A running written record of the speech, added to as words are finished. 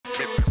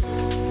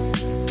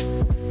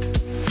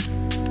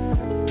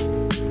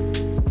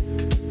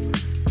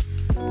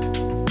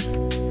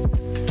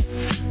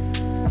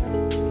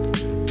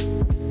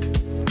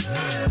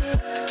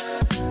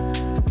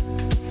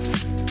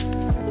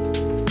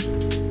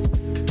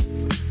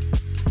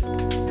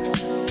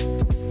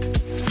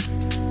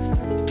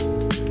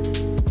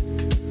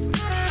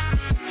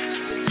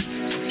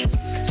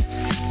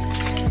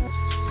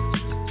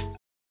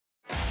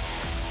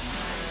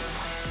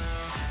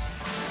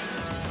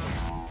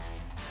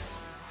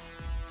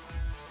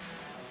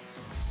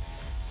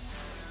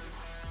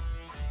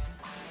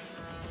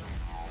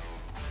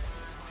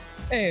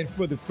And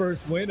for the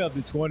first win of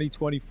the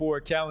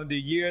 2024 calendar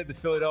year, the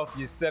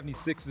Philadelphia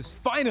 76ers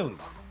finally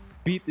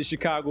beat the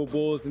Chicago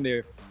Bulls in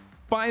their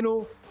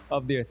final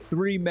of their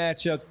three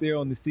matchups there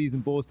on the season.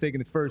 Bulls taking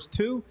the first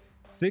two.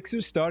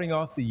 Sixers starting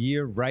off the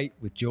year right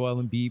with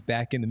Joel Embiid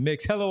back in the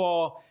mix. Hello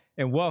all,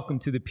 and welcome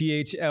to the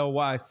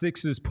PHLY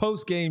Sixers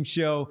post-game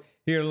show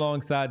here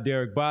alongside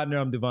Derek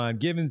Bodner. I'm Devon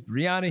Givens.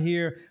 Brianna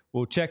here.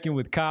 We'll check in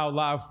with Kyle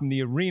live from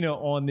the arena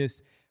on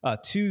this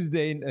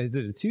Tuesday. Is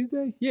it a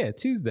Tuesday? Yeah,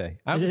 Tuesday.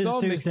 I was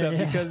all mixed up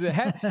because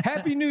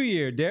Happy New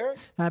Year, Derek.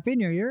 Happy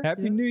New Year.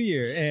 Happy New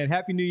Year. And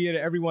Happy New Year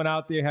to everyone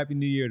out there. Happy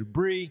New Year to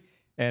Bree.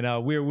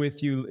 And we're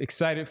with you,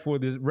 excited for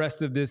the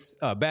rest of this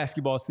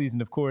basketball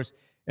season, of course.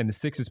 And the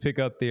Sixers pick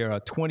up their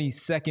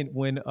 22nd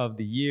win of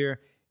the year.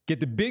 Get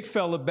the big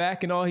fella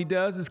back, and all he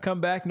does is come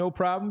back, no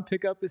problem,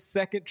 pick up his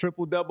second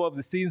triple-double of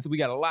the season. So we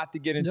got a lot to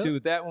get into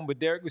with that one. But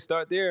Derek, we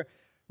start there.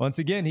 Once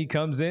again, he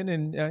comes in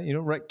and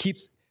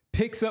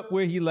picks up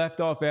where he left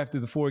off after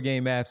the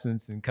 4-game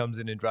absence and comes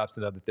in and drops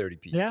another 30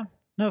 piece. Yeah.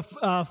 No,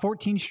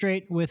 14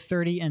 straight with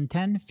 30 and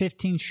 10,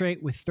 15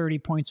 straight with 30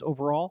 points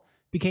overall.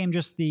 Became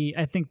just the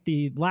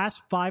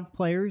last 5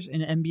 players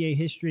in NBA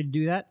history to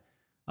do that.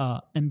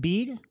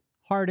 Embiid,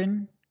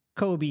 Harden,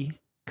 Kobe,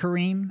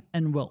 Kareem,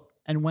 and Wilt.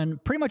 And when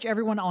pretty much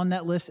everyone on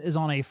that list is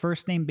on a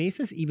first-name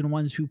basis, even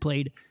ones who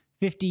played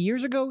 50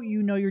 years ago,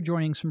 you know you're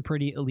joining some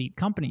pretty elite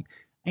company.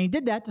 And he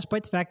did that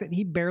despite the fact that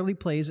he barely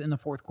plays in the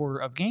fourth quarter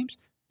of games,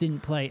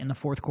 didn't play in the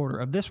fourth quarter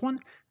of this one.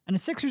 And the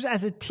Sixers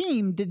as a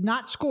team did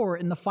not score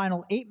in the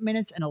final 8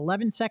 minutes and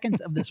 11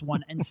 seconds of this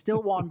one and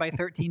still won by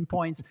 13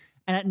 points.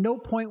 And at no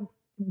point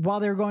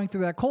while they were going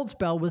through that cold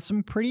spell with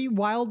some pretty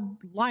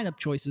wild lineup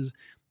choices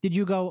did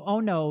you go, oh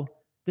no,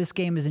 this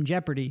game is in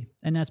jeopardy.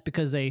 And that's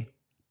because they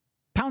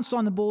pounced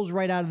on the Bulls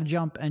right out of the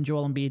jump, and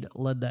Joel Embiid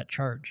led that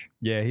charge.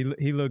 Yeah,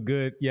 he looked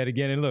good yet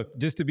again. And look,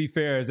 just to be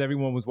fair, as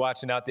everyone was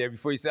watching out there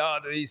before you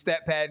said, he's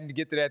stat padding to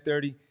get to that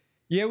 30.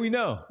 Yeah, we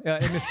know.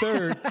 In the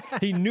third,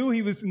 he knew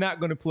he was not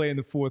going to play in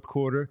the fourth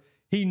quarter.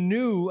 He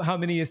knew how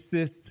many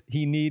assists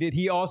he needed.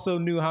 He also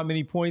knew how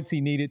many points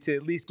he needed to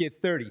at least get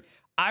 30.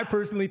 I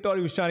personally thought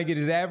he was trying to get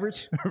his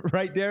average,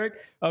 right, Derek,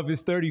 of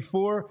his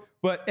 34.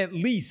 But at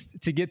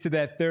least to get to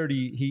that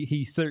 30,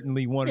 he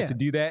certainly wanted to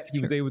do that. He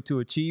was able to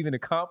achieve and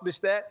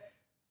accomplish that.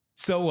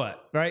 So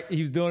what, right?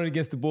 He was doing it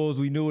against the Bulls.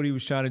 We knew what he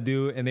was trying to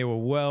do, and they were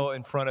well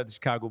in front of the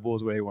Chicago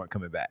Bulls where they weren't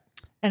coming back.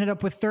 Ended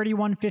up with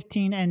 31,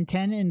 15, and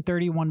 10 in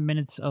 31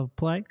 minutes of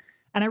play.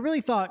 And I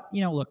really thought,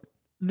 look,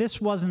 this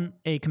wasn't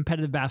a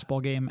competitive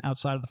basketball game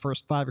outside of the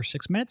first 5 or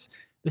 6 minutes.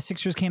 The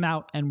Sixers came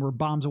out and were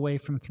bombs away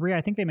from 3.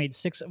 I think they made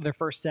 6 of their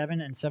first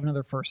 7 and 7 of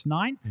their first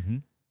 9. Mm-hmm.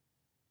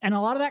 And a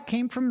lot of that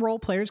came from role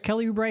players.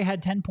 Kelly Oubre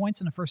had 10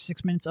 points in the first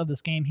 6 minutes of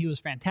this game. He was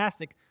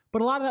fantastic.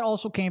 But a lot of that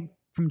also came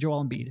from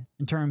Joel Embiid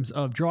in terms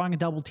of drawing a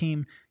double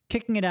team,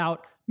 kicking it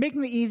out,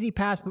 making the easy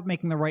pass, but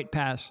making the right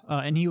pass.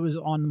 And he was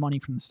on the money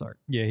from the start.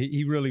 Yeah,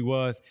 he really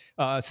was.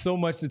 So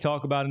much to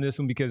talk about in this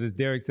one because, as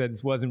Derek said,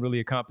 this wasn't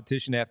really a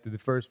competition after the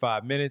first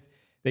 5 minutes.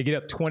 They get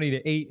up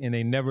 20-8, and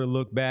they never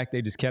look back.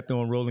 They just kept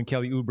on rolling.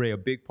 Kelly Oubre, a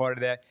big part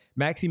of that.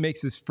 Maxey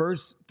makes his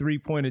first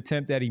three-point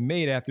attempt that he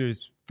made after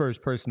his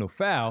first personal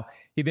foul.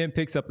 He then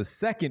picks up a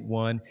second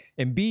one,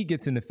 and B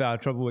gets into foul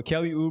trouble with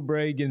Kelly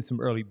Oubre getting some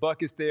early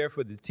buckets there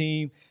for the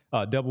team,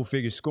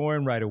 double-figure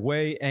scoring right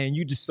away. And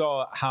you just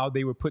saw how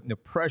they were putting the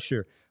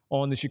pressure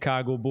on the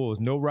Chicago Bulls.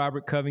 No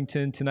Robert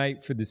Covington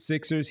tonight for the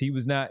Sixers. He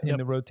was not in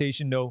the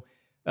rotation. No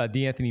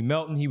DeAnthony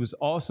Melton, he was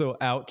also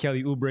out.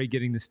 Kelly Oubre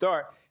getting the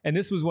start. And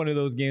this was one of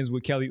those games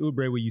with Kelly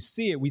Oubre where you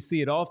see it. We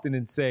see it often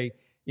and say,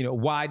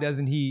 why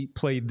doesn't he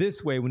play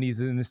this way when he's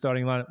in the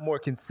starting lineup more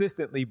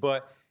consistently?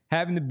 But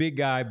having the big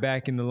guy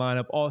back in the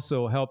lineup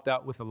also helped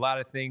out with a lot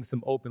of things,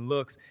 some open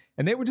looks.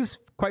 And they were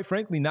just, quite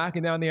frankly,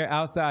 knocking down their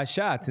outside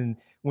shots. And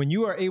when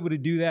you are able to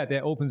do that,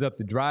 that opens up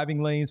the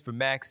driving lanes for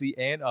Maxey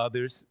and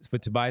others, for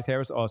Tobias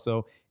Harris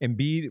also.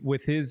 Embiid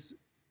with his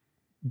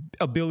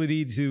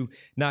ability to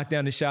knock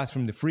down the shots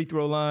from the free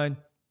throw line,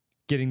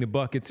 getting the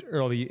buckets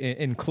early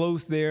and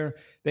close there.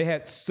 They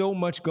had so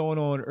much going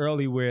on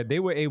early where they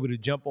were able to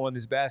jump on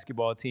this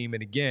basketball team.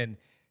 And again,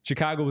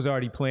 Chicago was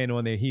already playing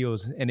on their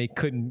heels and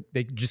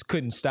they just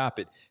couldn't stop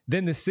it.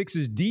 Then the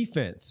Sixers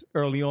defense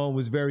early on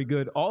was very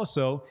good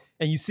also.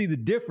 And you see the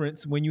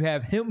difference when you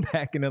have him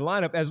back in the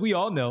lineup. As we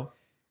all know,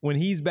 when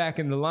he's back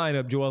in the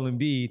lineup, Joel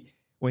Embiid,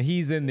 when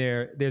he's in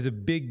there, there's a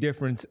big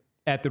difference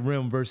at the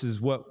rim versus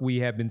what we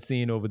have been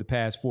seeing over the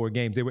past 4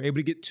 games. They were able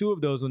to get 2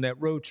 of those on that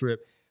road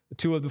trip.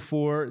 2 of the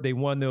 4, they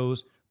won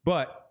those.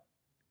 But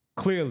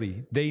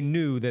clearly, they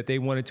knew that they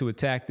wanted to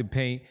attack the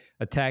paint,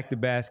 attack the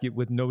basket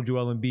with no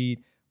Joel Embiid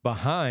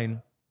behind.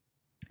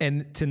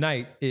 And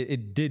tonight,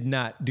 it did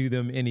not do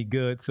them any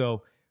good.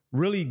 So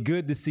really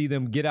good to see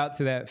them get out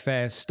to that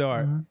fast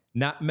start,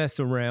 not mess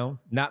around,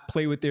 not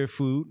play with their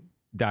food,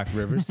 Doc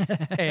Rivers,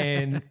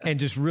 and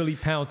just really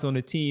pounce on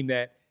a team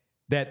that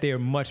they're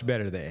much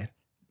better than.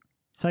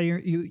 So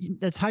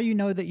that's how you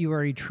know that you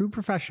are a true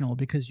professional,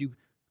 because you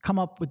come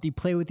up with the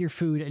play with your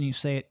food and you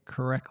say it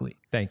correctly.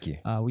 Thank you.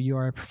 You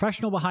are a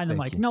professional behind the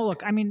mic. No,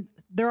 look, I mean,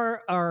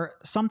 there are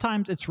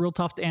sometimes it's real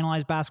tough to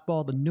analyze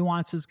basketball. The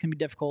nuances can be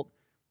difficult.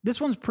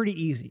 This one's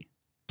pretty easy.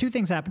 Two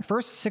things happen.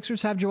 First, the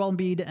Sixers have Joel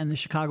Embiid and the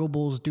Chicago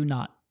Bulls do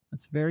not.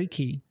 That's very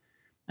key.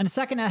 And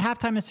second, at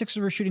halftime, the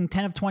Sixers were shooting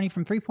 10 of 20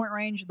 from three-point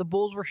range. The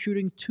Bulls were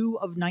shooting 2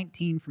 of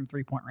 19 from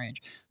three-point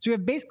range. So you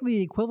have basically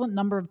the equivalent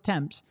number of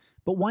attempts,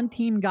 but one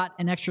team got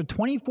an extra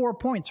 24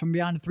 points from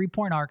beyond a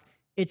three-point arc.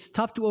 It's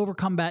tough to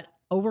overcome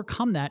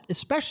that,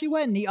 especially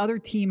when the other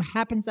team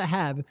happens to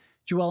have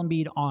Joel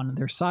Embiid on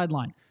their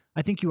sideline.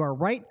 I think you are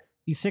right.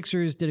 The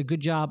Sixers did a good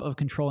job of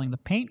controlling the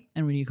paint,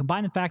 and when you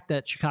combine the fact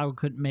that Chicago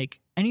couldn't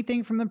make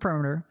anything from the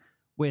perimeter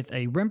with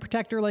a rim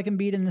protector like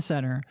Embiid in the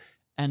center,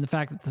 and the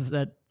fact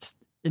that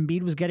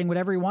Embiid was getting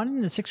whatever he wanted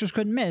and the Sixers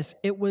couldn't miss,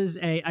 it was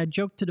I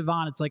joked to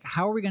Devon, it's like,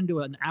 how are we going to do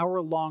an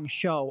hour-long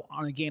show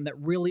on a game that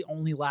really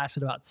only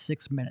lasted about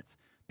 6 minutes?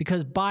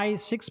 Because by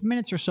 6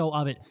 minutes or so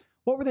of it,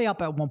 what were they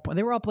up at one point?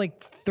 They were up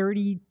like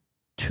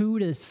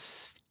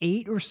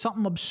 32-8 or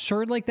something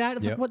absurd like that.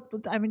 It's like, what?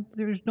 I mean,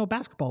 there's no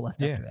basketball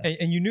left after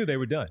that. And you knew they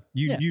were done.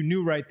 You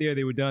knew right there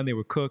they were done. They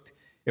were cooked.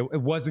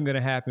 It wasn't going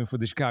to happen for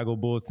the Chicago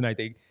Bulls tonight.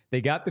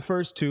 They got the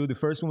first two. The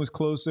first one was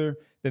closer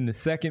than the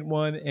second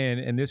one.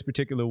 And this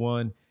particular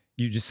one,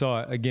 you just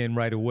saw it again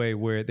right away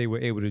where they were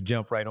able to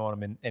jump right on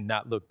them and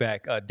not look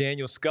back.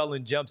 Daniel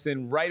Scullin jumps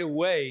in right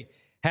away.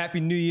 Happy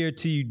New Year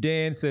to you,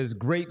 Dan. Says,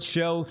 great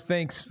show.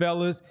 Thanks,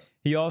 fellas.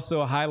 He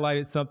also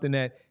highlighted something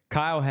that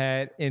Kyle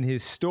had in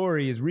his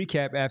story, his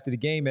recap after the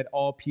game at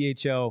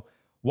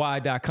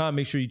allphly.com.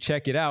 Make sure you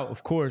check it out.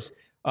 Of course,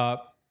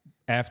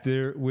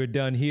 after we're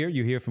done here,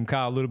 you'll hear from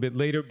Kyle a little bit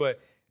later. But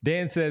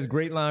Dan says,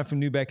 great line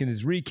from Newbeck in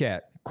his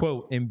recap.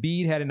 Quote,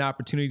 Embiid had an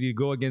opportunity to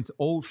go against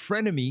old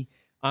frenemy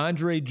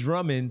Andre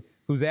Drummond,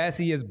 whose ass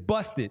he has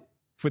busted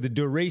for the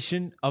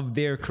duration of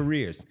their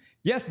careers.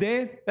 Yes,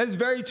 Dan, that is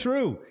very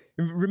true.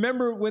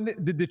 Remember when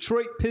the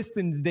Detroit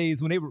Pistons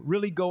days, when they would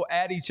really go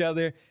at each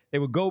other, they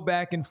would go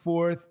back and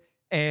forth,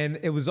 and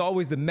it was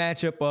always the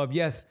matchup of,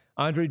 yes,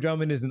 Andre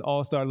Drummond is an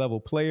all-star level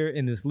player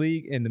in this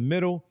league in the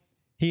middle.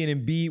 He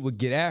and Embiid would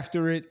get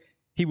after it.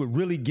 He would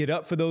really get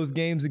up for those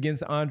games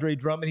against Andre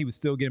Drummond. He would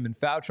still get him in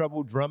foul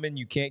trouble. Drummond,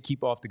 you can't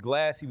keep off the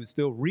glass. He would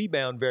still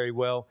rebound very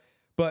well.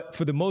 But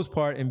for the most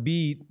part,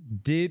 Embiid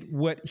did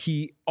what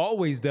he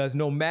always does,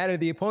 no matter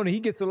the opponent. He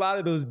gets a lot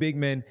of those big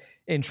men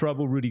in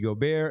trouble. Rudy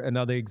Gobert,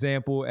 another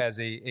example as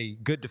a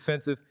good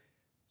defensive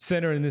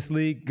center in this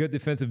league, good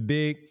defensive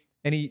big.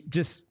 And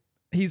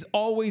he's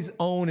always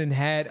owned and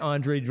had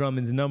Andre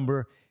Drummond's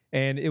number.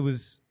 And it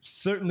was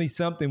certainly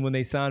something when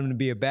they signed him to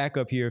be a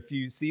backup here a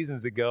few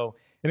seasons ago.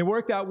 And it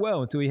worked out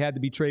well until he had to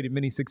be traded.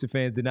 Many Sixer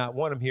fans did not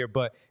want him here.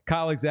 But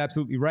Kyle is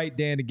absolutely right.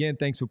 Dan, again,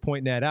 thanks for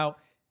pointing that out.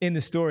 In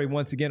the story,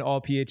 once again,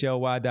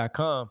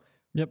 allphly.com.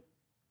 Yep.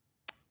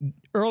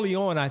 Early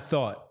on, I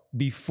thought,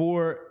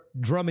 before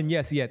Drummond,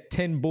 yes, he had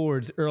 10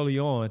 boards early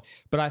on,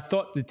 but I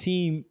thought the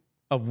team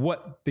of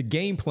what the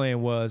game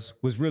plan was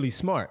really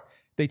smart.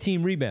 They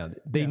team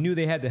rebounded. They knew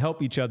they had to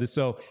help each other.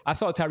 So I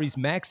saw Tyrese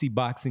Maxey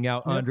boxing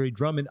out Andre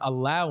Drummond,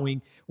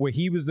 allowing where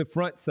he was the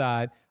front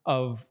side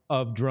of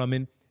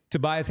Drummond.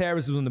 Tobias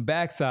Harris was on the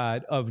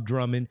backside of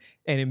Drummond,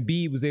 and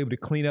Embiid was able to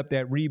clean up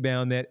that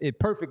rebound that it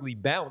perfectly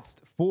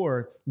bounced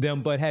for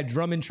them. But had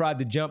Drummond tried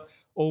to jump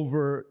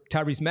over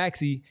Tyrese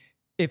Maxey,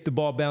 if the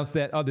ball bounced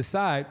that other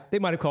side, they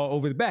might have called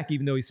over the back,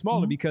 even though he's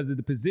smaller because of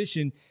the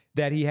position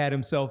that he had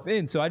himself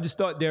in. So I just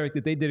thought, Derek,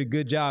 that they did a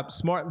good job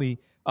smartly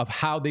of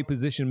how they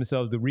positioned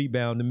themselves to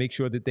rebound to make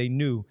sure that they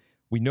knew,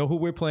 we know who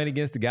we're playing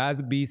against. The guy's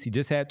a beast. He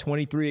just had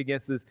 23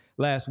 against us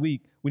last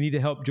week. We need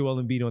to help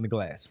Joel Embiid on the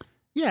glass.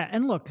 Yeah,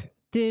 and look,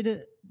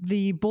 did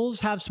the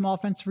Bulls have some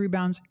offensive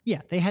rebounds?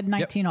 Yeah, they had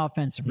 19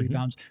 offensive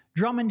rebounds.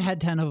 Drummond had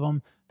 10 of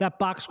them. That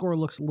box score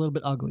looks a little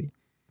bit ugly.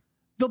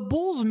 The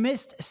Bulls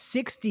missed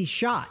 60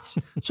 shots.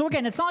 So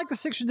again, it's not like the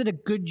Sixers did a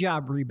good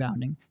job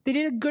rebounding. They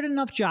did a good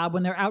enough job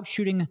when they're out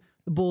shooting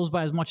the Bulls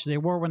by as much as they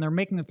were, when they're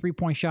making the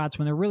three-point shots,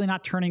 when they're really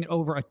not turning it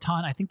over a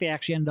ton. I think they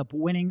actually ended up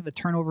winning the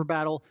turnover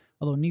battle,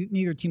 although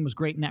neither team was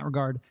great in that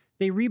regard.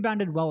 They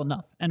rebounded well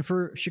enough. And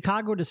for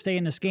Chicago to stay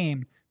in this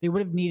game, they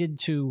would have needed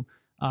to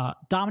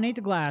dominate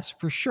the glass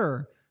for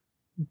sure,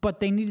 but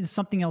they needed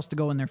something else to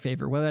go in their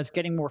favor, whether that's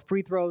getting more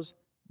free throws.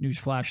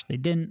 Newsflash, they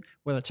didn't.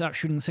 Whether it's out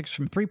shooting the Sixers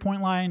from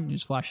three-point line,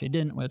 newsflash, they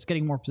didn't. Whether it's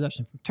getting more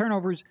possession from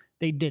turnovers,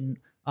 they didn't.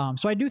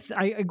 So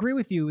I agree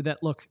with you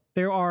that, look,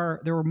 there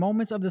were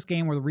moments of this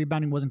game where the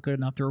rebounding wasn't good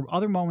enough. There were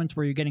other moments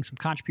where you're getting some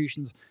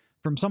contributions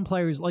from some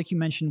players, like you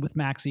mentioned with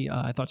Maxey.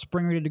 I thought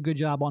Springer did a good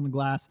job on the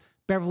glass.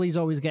 Beverly's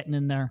always getting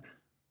in there.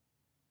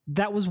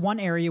 That was one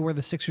area where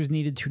the Sixers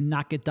needed to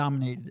not get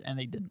dominated, and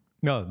they didn't.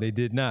 No, they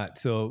did not.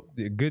 So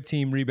a good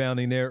team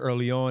rebounding there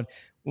early on.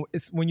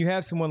 When you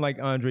have someone like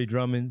Andre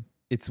Drummond,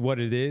 it's what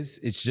it is.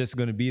 It's just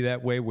going to be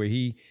that way where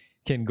he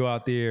can go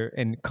out there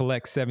and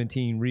collect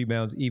 17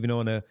 rebounds even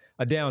on a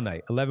down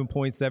night. 11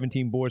 points,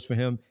 17 boards for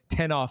him,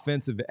 10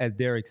 offensive, as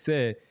Derek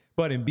said.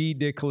 But Embiid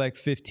did collect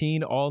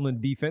 15, all on the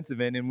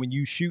defensive end. And when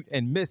you shoot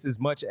and miss as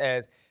much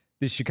as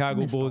the Chicago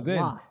Missed a Bulls in,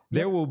 lot.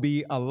 there will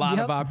be a lot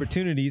of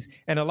opportunities.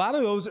 And a lot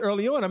of those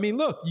early on. I mean,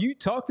 look, you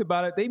talked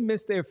about it. They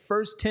missed their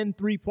first 10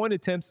 3-point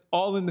attempts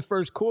all in the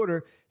first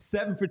quarter,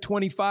 7 for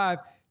 25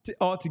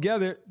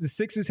 altogether. The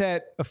Sixers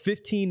had a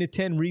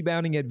 15-10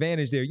 rebounding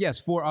advantage there. Yes,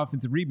 4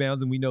 offensive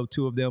rebounds, and we know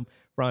 2 of them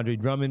for Andre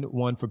Drummond,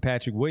 1 for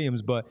Patrick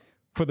Williams. But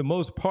for the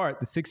most part,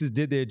 the Sixers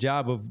did their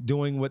job of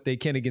doing what they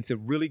can against a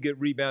really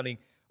good rebounding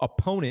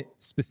opponent,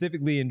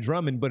 specifically in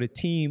Drummond, but a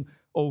team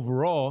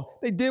overall.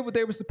 They did what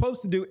they were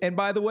supposed to do. And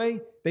by the way,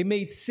 they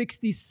made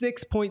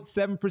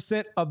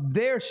 66.7% of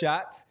their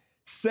shots,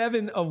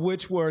 7 of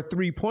which were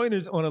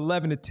 3-pointers on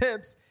 11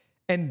 attempts.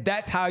 And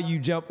that's how you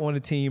jump on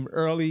a team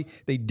early.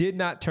 They did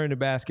not turn the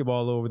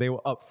basketball over. They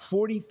were up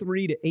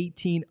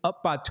 43-18,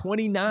 up by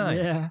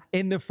 29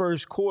 in the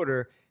first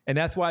quarter. And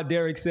that's why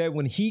Derek said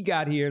when he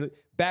got here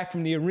back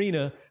from the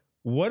arena,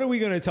 what are we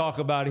going to talk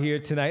about here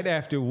tonight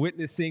after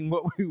witnessing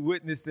what we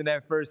witnessed in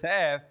that first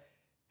half?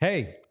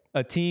 Hey,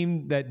 a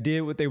team that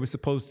did what they were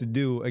supposed to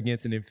do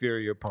against an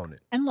inferior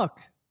opponent. And look,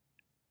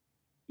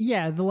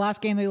 the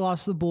last game they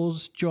lost to the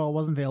Bulls, Joel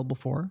wasn't available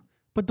for.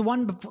 But the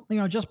one,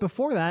 just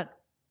before that,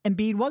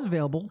 Embiid was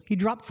available. He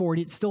dropped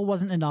 40. It still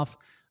wasn't enough.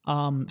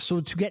 So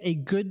to get a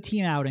good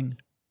team outing,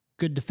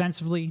 good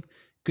defensively,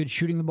 good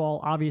shooting the ball,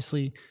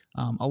 obviously,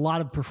 a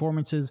lot of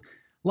performances,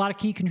 a lot of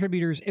key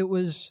contributors. It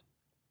was...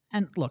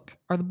 And look,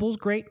 are the Bulls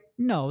great?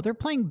 No, they're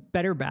playing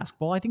better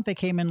basketball. I think they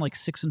came in like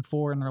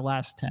 6-4 in their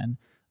last 10.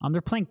 They're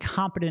playing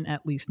competent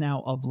at least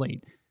now of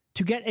late.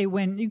 To get a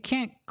win, you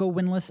can't go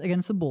winless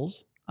against the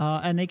Bulls.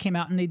 And they came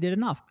out and they did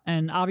enough.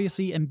 And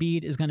obviously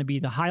Embiid is going to be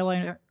the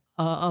highlight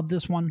of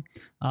this one.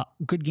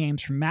 Good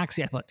games from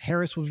Maxey. I thought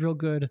Harris was real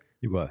good.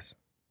 He was.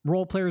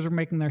 Role players were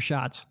making their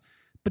shots.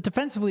 But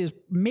defensively is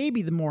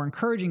maybe the more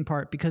encouraging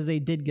part because they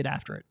did get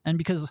after it. And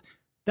because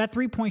that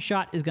 3-point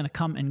shot is going to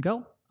come and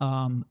go.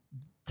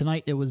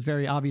 Tonight, it was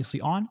very obviously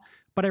on,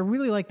 but I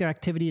really liked their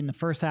activity in the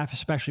first half,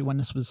 especially when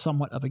this was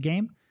somewhat of a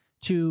game,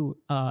 to,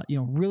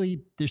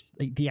 really just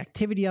the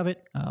activity of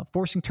it,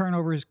 forcing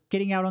turnovers,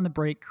 getting out on the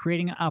break,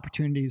 creating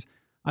opportunities.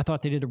 I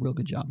thought they did a real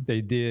good job.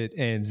 They did.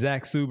 And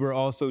Zach Suber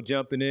also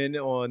jumping in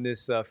on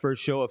this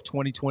first show of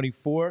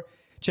 2024,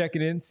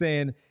 checking in,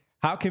 saying,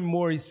 how can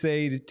Morey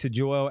say to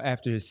Joel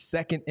after his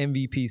second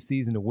MVP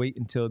season to wait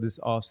until this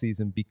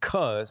offseason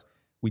because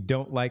we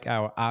don't like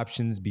our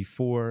options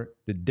before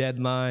the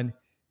deadline?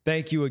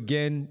 Thank you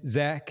again,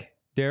 Zach.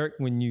 Derek,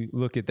 when you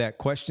look at that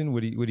question,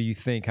 what do you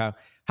think?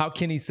 How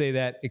can he say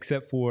that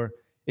except for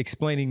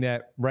explaining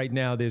that right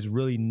now there's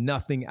really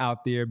nothing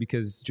out there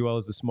because Joel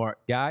is a smart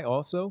guy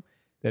also,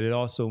 that it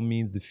also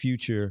means the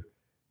future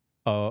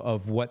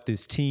of what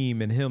this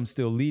team and him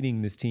still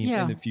leading this team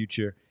in the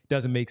future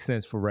doesn't make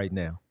sense for right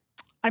now.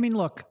 I mean,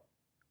 look,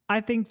 I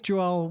think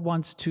Joel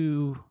wants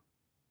to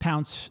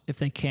pounce if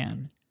they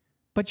can.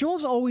 But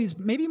Joel's always,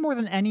 maybe more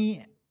than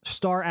any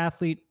star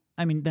athlete,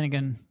 I mean, then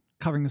again,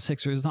 covering the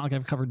Sixers, it's not like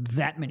I've covered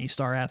that many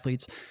star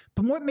athletes,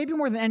 but maybe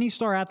more than any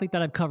star athlete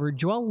that I've covered,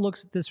 Joel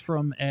looks at this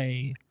from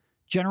a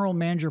general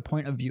manager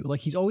point of view.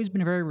 Like, he's always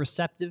been very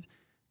receptive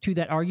to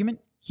that argument.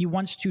 He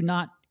wants to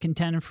not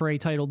contend for a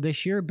title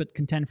this year, but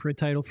contend for a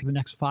title for the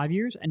next 5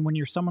 years. And when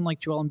you're someone like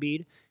Joel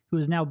Embiid, who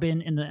has now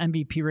been in the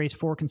MVP race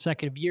 4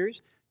 consecutive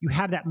years, you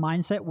have that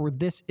mindset where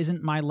this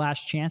isn't my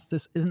last chance.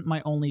 This isn't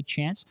my only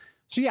chance.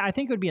 So, yeah, I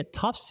think it would be a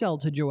tough sell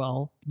to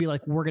Joel to be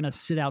like, we're going to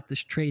sit out this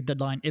trade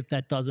deadline if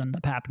that does end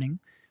up happening.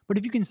 But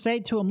if you can say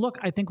to him, look,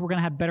 I think we're going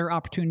to have better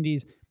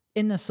opportunities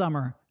in the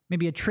summer,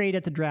 maybe a trade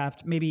at the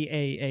draft, maybe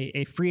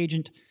a free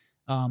agent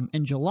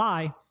in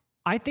July,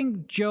 I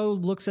think Joe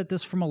looks at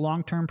this from a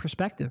long-term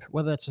perspective,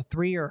 whether that's a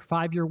 3 or a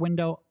 5-year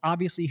window.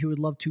 Obviously, he would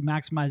love to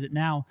maximize it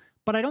now,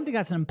 but I don't think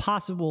that's an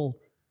impossible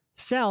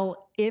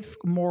sell if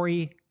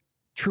Morey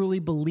truly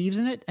believes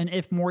in it and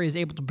if Morey is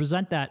able to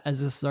present that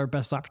as this is our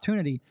best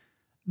opportunity.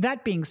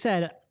 That being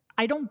said,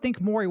 I don't think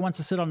Morey wants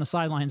to sit on the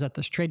sidelines at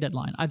this trade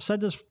deadline. I've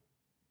said this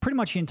pretty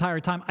much the entire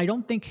time. I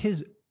don't think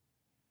his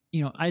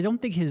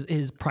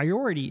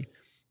priority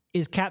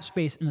is cap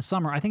space in the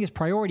summer. I think his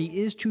priority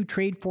is to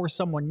trade for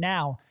someone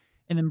now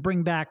and then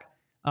bring back,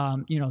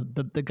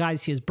 the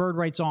guys he has bird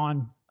rights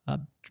on,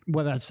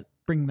 whether that's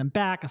bringing them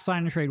back, a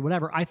sign and trade,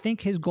 whatever. I think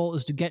his goal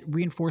is to get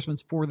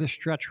reinforcements for this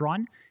stretch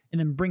run and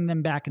then bring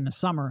them back in the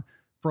summer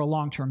for a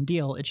long-term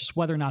deal. It's just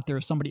whether or not there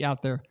is somebody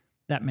out there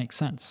that makes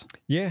sense.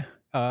 Yeah.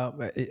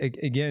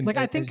 Again, like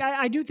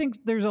I do think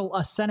there's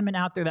a sentiment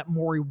out there that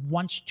Morey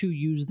wants to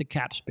use the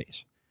cap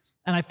space.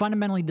 And I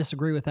fundamentally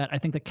disagree with that. I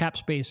think the cap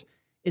space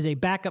is a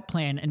backup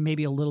plan and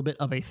maybe a little bit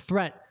of a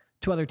threat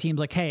to other teams.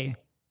 Like, hey,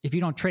 if you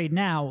don't trade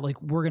now,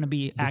 like, we're going to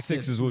be active. The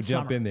Sixers will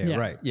jump in there. Yeah.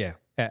 Right. Yeah,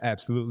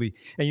 absolutely.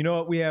 And you know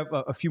what? We have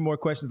a few more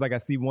questions. Like I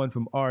see one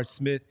from R.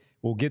 Smith.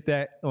 We'll get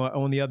that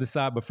on the other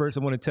side. But first,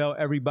 I want to tell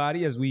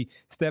everybody as we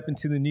step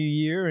into the new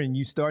year and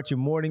you start your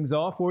mornings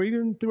off or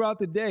even throughout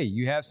the day,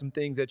 you have some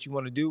things that you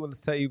want to do. Well,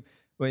 let's tell you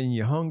when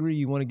you're hungry,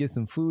 you want to get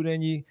some food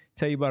in you.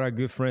 Tell you about our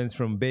good friends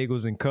from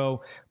Bagels &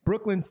 Co.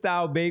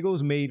 Brooklyn-style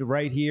bagels made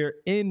right here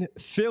in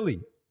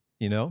Philly.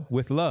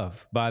 with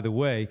love, by the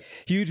way.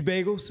 Huge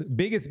bagels,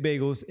 biggest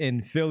bagels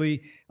in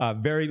Philly,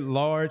 very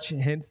large,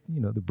 hence,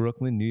 the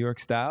Brooklyn, New York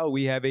style.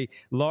 We have a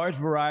large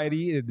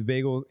variety that the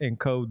Bagel &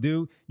 Co.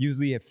 do,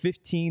 usually have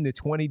 15 to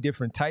 20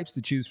 different types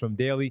to choose from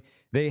daily.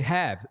 They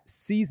have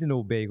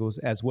seasonal bagels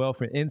as well.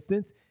 For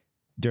instance,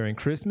 during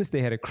Christmas,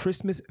 they had a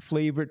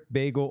Christmas-flavored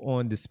bagel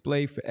on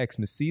display for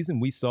Xmas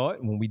season. We saw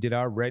it when we did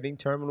our Reading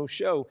Terminal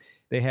show.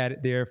 They had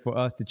it there for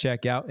us to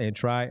check out and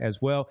try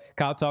as well.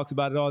 Kyle talks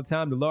about it all the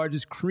time. The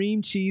largest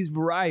cream cheese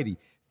variety,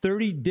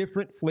 30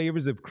 different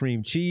flavors of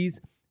cream cheese.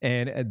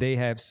 And they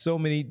have so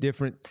many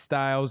different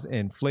styles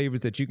and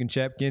flavors that you can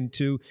check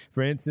into.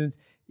 For instance,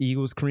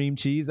 Eagles cream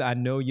cheese. I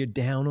know you're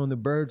down on the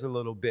Birds a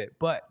little bit,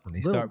 but when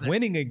they start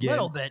winning again,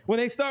 when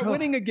they start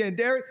winning again,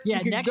 Derek, yeah,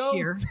 you can next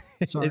year.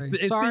 Sorry. It's the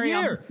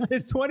year.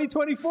 It's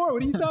 2024.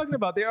 What are you talking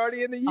about? They're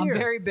already in the year. I'm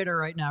very bitter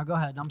right now. Go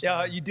ahead. I'm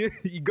sorry.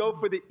 You go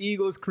for the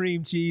Eagles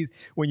cream cheese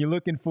when you're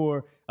looking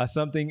for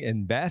something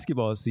in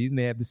basketball season.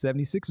 They have the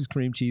 76ers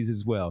cream cheese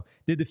as well.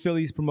 Did the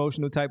Phillies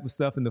promotional type of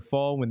stuff in the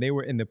fall when they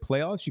were in the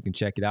playoffs. You can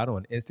check it out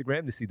on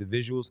Instagram to see the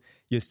visuals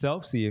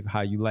yourself, see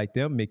how you like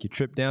them. Make your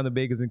trip down to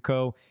Bagels &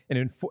 Co.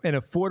 And an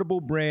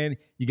affordable brand.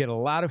 You get a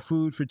lot of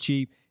food for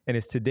cheap. And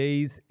it's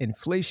today's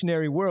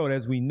inflationary world,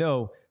 as we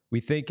know. We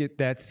think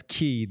that's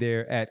key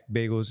there at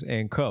Bagels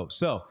 & Co.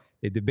 So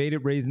they debated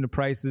raising the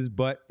prices,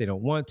 but they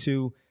don't want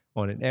to.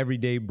 On an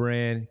everyday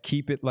brand,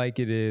 keep it like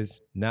it is,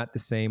 not the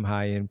same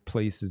high-end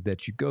places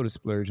that you go to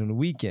splurge on the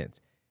weekends.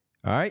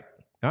 All right?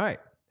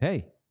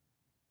 Hey,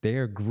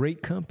 they're a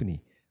great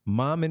company.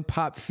 Mom and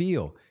pop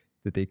feel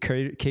that they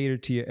cater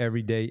to your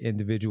everyday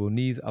individual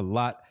needs. A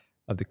lot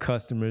of the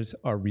customers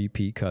are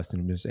repeat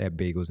customers at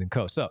Bagels &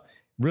 Co. So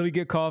really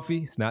good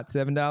coffee. It's not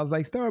 $7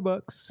 like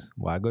Starbucks.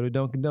 Why go to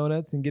Dunkin'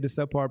 Donuts and get a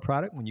subpar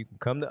product when you can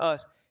come to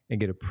us and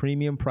get a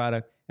premium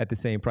product at the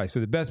same price? For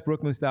the best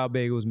Brooklyn-style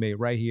bagels made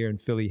right here in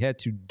Philly, head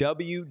to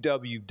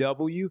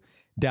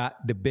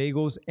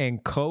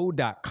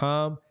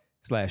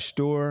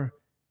www.thebagelsandco.com/store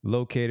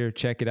locator.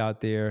 Check it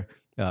out there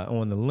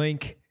on the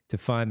link to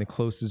find the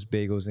closest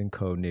Bagels &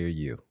 Co. near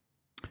you.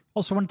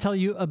 Also want to tell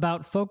you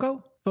about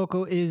FOCO.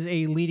 FOCO is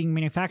a leading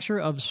manufacturer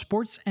of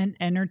sports and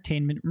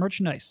entertainment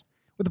merchandise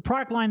with a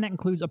product line that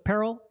includes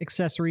apparel,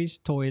 accessories,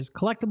 toys,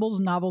 collectibles,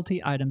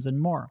 novelty items,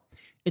 and more.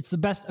 It's the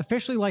best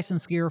officially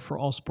licensed gear for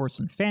all sports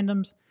and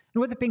fandoms.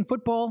 And with it being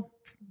football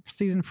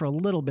season for a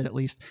little bit at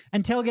least,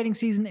 and tailgating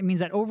season, it means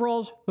that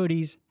overalls,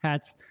 hoodies,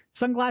 hats,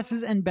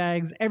 sunglasses, and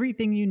bags,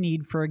 everything you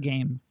need for a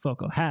game,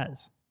 FOCO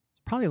has.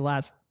 It's probably the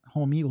last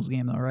home Eagles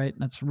game though, right?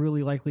 That's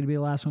really likely to be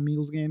the last home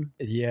Eagles game.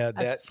 Yeah,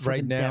 that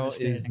right now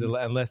is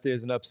unless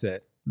there's an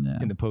upset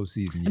in the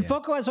postseason. And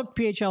FOCO has hooked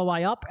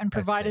PHLY up and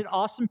provided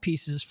awesome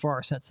pieces for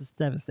our sets. It's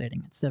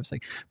devastating.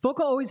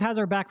 FOCO always has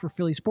our back for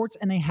Philly sports,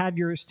 and they have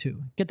yours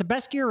too. Get the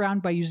best gear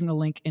around by using the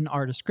link in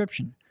our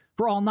description.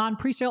 For all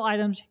non-presale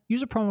items,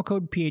 use a promo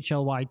code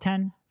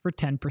PHLY10 for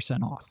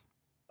 10% off.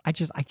 I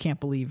can't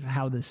believe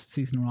how this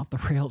season went off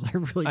the rails. I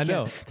really can't. I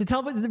know. To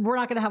tell me we're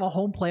not going to have a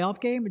home playoff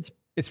game,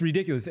 it's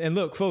ridiculous. And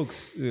look,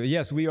 folks,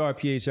 yes, we are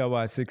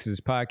PHLY Sixers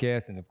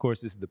podcast, and of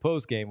course, this is the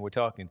post game. We're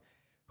talking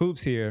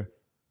hoops here.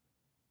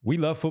 We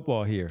love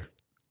football here.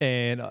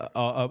 And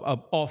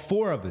all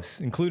four of us,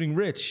 including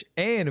Rich,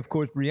 and of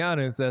course,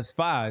 Brianna, that's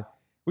five,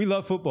 we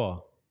love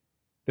football.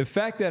 The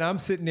fact that I'm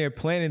sitting there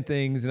planning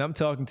things and I'm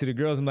talking to the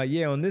girls, I'm like,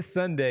 yeah, on this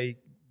Sunday,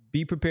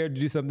 be prepared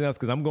to do something else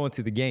because I'm going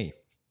to the game.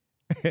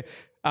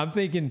 I'm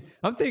thinking,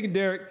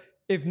 Derek,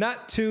 if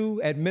not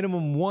two, at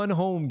minimum one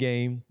home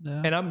game,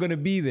 and I'm going to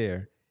be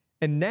there.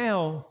 And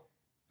now,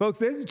 folks,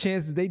 there's a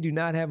chance that they do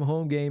not have a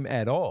home game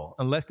at all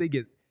unless they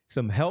get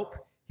some help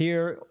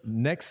here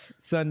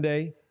next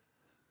Sunday.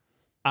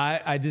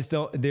 I just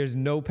don't. There's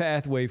no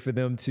pathway for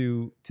them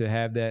to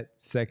have that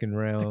second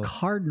round. The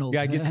Cardinals.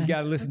 You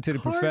got to listen to the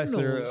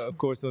professor, of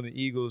course, on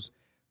the Eagles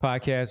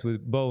podcast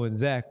with Bo and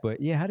Zach.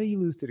 But yeah, how do you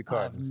lose to the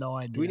Cardinals? I have no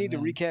idea. Do we need to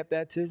recap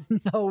that too?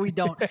 No, we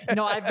don't.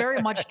 I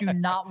very much do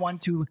not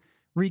want to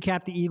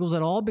recap the Eagles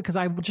at all because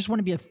I just want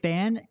to be a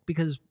fan.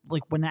 Because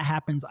like when that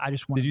happens, I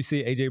just want. Did you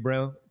see AJ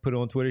Brown put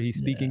on Twitter? He's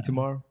speaking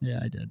tomorrow.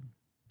 Yeah, I did.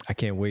 I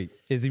can't wait.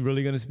 Is he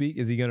really going to speak?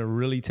 Is he going to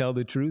really tell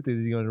the truth?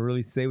 Is he going to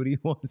really say what he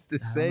wants to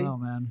say? I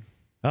don't know,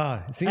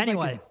 man. It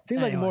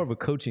seems like more of a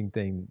coaching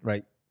thing,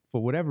 right?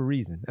 For whatever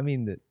reason. I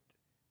mean,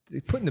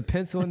 putting the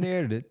pencil in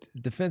there, the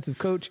defensive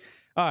coach.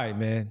 All right,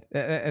 man.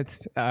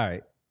 It's all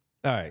right.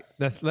 All right,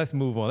 let's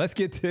move on. Let's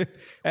get to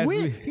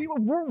we do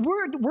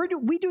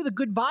the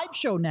Good Vibe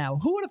show now.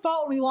 Who would have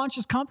thought when we launched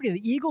this company,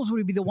 the Eagles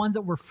would be the ones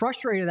that were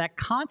frustrated at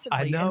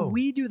constantly? I know. And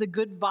we do the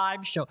Good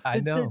Vibe show.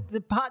 I know.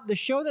 The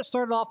show that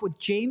started off with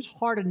James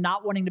Harden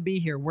not wanting to be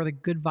here. We're the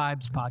Good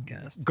Vibes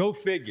podcast. Go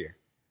figure.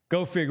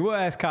 We'll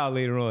ask Kyle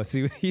later on,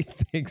 see what he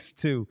thinks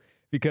too,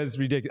 because it's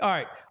ridiculous. All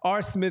right,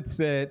 R. Smith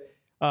said,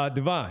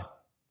 Devon,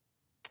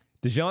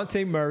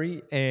 DeJounte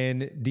Murray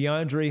and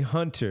DeAndre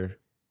Hunter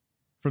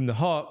from the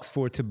Hawks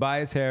for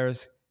Tobias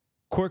Harris,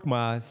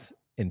 Korkmaz,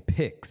 and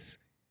picks.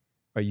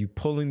 Are you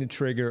pulling the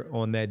trigger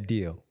on that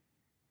deal?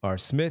 R.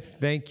 Smith,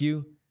 thank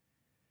you.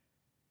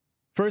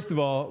 First of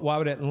all, why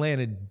would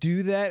Atlanta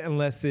do that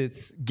unless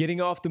it's getting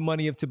off the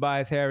money of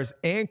Tobias Harris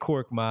and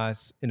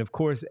Korkmaz, and of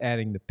course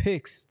adding the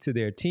picks to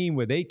their team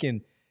where they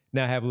can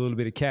now have a little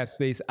bit of cap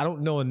space. I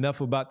don't know enough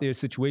about their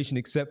situation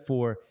except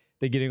for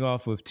they're getting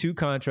off of 2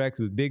 contracts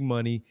with big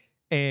money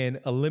and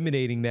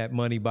eliminating that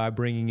money by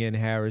bringing in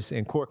Harris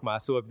and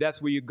Korkmaz. So if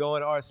that's where you're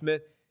going, R.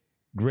 Smith,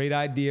 great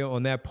idea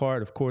on that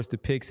part. Of course, the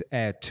picks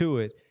add to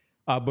it.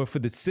 But for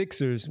the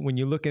Sixers, when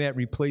you're looking at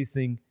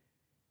replacing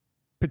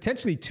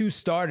potentially 2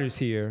 starters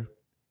here,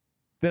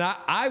 then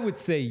I would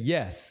say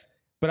yes.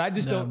 But I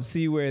just don't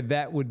see where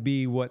that would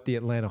be what the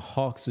Atlanta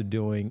Hawks are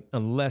doing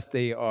unless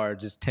they are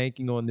just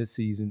tanking on this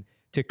season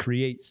to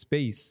create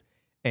space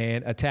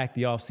and attack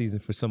the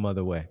offseason for some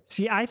other way.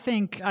 See, I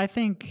think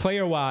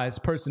player-wise,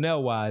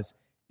 personnel-wise,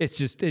 it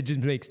just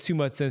makes too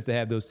much sense to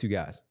have those 2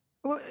 guys.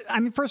 Well, I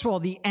mean, first of all,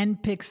 the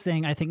end picks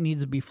thing I think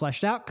needs to be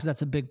fleshed out because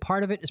that's a big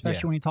part of it,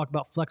 especially when you talk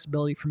about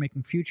flexibility for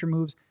making future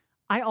moves.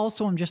 I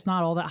also am just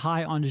not all that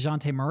high on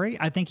DeJounte Murray.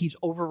 I think he's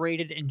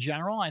overrated in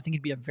general. I think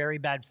he'd be a very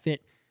bad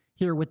fit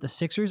here with the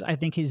Sixers. I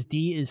think his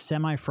D is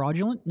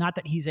semi-fraudulent. Not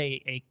that he's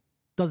a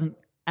doesn't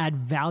add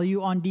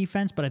value on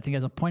defense, but I think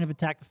as a point of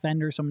attack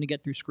defender, someone to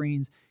get through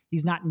screens,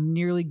 he's not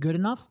nearly good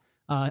enough.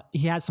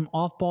 He has some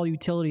off-ball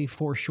utility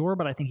for sure,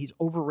 but I think he's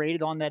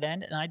overrated on that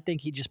end, and I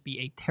think he'd just be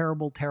a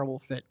terrible, terrible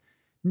fit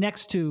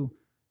next to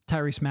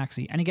Tyrese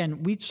Maxey. And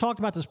again, we talked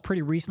about this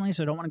pretty recently,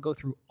 so I don't want to go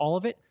through all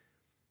of it.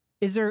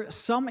 Is there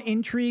some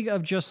intrigue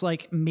of just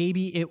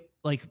maybe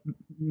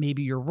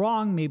you're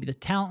wrong, maybe the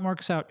talent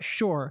works out?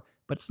 Sure,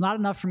 but it's not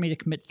enough for me to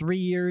commit 3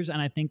 years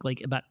and I think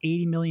about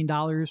 $80 million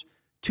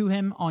to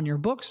him on your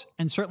books,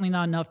 and certainly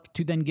not enough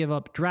to then give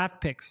up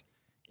draft picks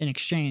in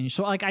exchange.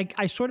 So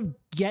I sort of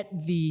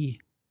get the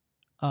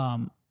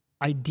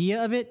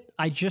idea of it.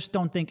 I just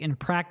don't think in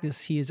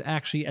practice he is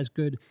actually as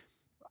good.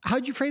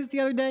 How'd you phrase it the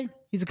other day?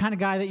 He's the kind of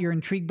guy that you're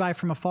intrigued by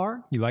from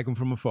afar? You like him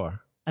from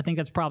afar. I think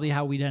that's probably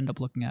how we'd end up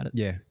looking at it.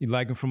 Yeah, you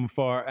like him from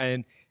afar.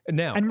 And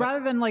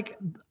rather than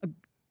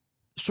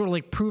sort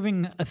of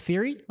proving a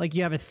theory,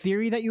 you have a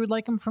theory that you would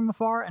like him from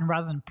afar, and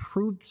rather than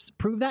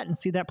prove that and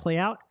see that play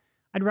out,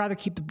 I'd rather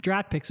keep the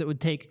draft picks it would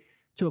take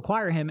to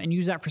acquire him and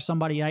use that for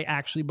somebody I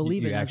actually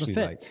believe in as a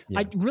fit.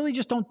 I really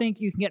just don't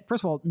think you can get,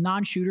 first of all,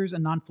 non-shooters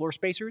and non-floor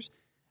spacers.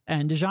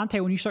 And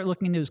DeJounte, when you start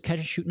looking into his catch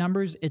and shoot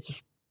numbers,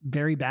 it's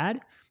very bad.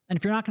 And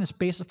if you're not going to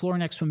space the floor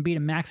next to Embiid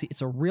and Maxey,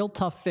 it's a real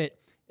tough fit,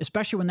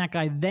 especially when that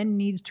guy then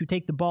needs to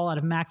take the ball out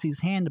of Maxey's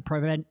hand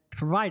to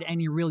provide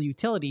any real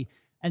utility.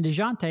 And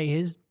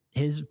DeJounte,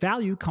 his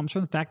value comes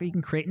from the fact that he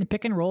can create in the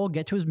pick and roll,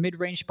 get to his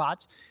mid-range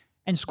spots,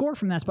 and score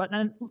from that spot.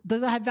 And does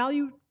that have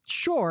value?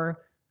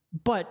 Sure,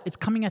 but it's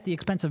coming at the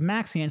expense of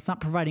Maxey, and it's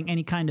not providing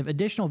any kind of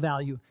additional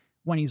value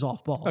when he's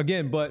off ball.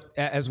 Again, but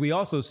as we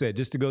also said,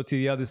 just to go to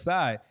the other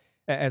side,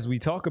 as we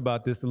talk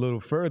about this a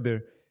little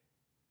further,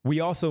 we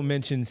also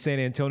mentioned San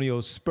Antonio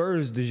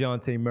Spurs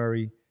DeJounte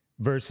Murray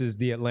versus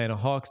the Atlanta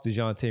Hawks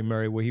DeJounte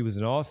Murray, where he was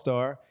an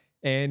all-star.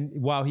 And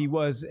while he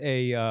was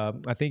I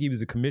think he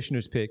was a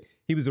commissioner's pick,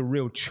 he was a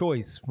real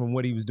choice from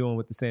what he was doing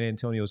with the San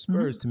Antonio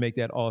Spurs to make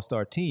that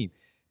all-star team.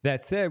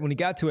 That said, when he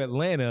got to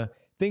Atlanta,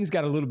 things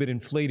got a little bit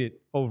inflated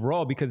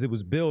overall because it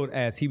was billed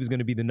as he was going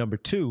to be the number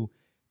 2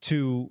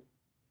 to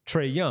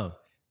Trae Young.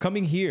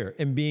 Coming here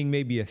and being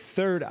maybe a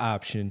third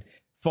option,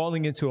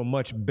 falling into a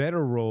much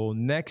better role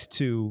next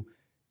to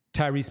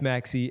Tyrese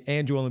Maxey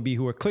and Joel Embiid,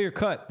 who are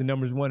clear-cut the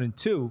numbers 1 and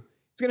 2,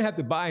 he's going to have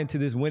to buy into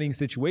this winning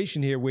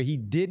situation here where he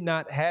did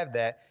not have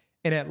that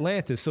in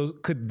Atlanta. So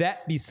could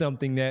that be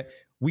something that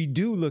we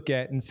do look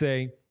at and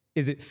say,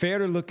 is it fair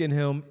to look at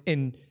him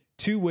in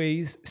 2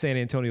 ways, San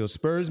Antonio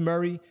Spurs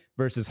Murray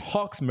versus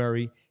Hawks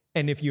Murray,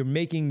 and if you're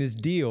making this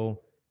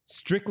deal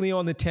strictly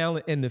on the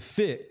talent and the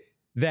fit,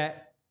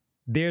 that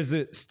there's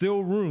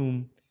still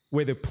room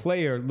where the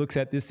player looks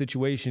at this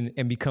situation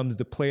and becomes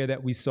the player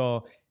that we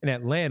saw in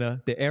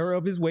Atlanta, the error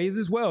of his ways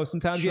as well.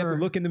 Sometimes you have to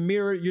look in the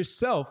mirror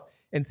yourself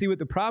and see what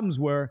the problems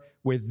were,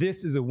 where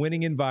this is a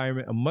winning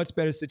environment, a much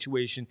better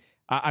situation.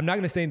 I'm not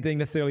going to say anything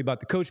necessarily about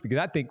the coach because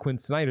I think Quinn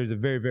Snyder is a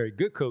very, very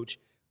good coach.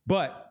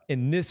 But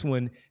in this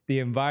one, the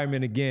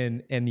environment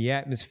again and the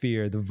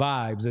atmosphere, the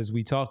vibes, as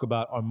we talk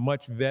about, are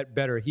much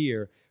better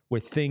here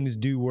where things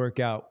do work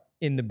out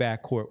in the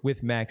backcourt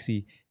with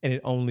Maxey, and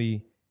it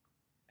only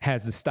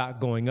has the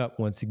stock going up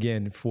once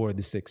again for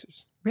the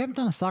Sixers. We haven't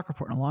done a stock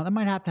report in a while. That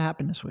might have to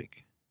happen this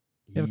week.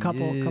 You have a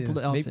couple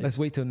of L's. Let's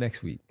wait till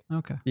next week.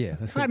 Okay. Yeah.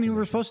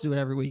 We're supposed to do it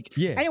every week.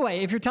 Yeah. Anyway,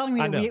 if you're telling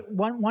me that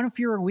one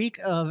fewer week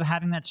of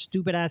having that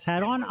stupid ass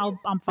hat on,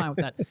 I'm fine with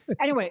that.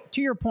 Anyway,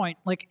 to your point,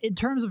 in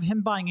terms of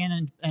him buying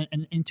in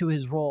and into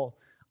his role,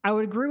 I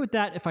would agree with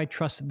that if I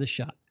trusted the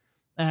shot.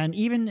 And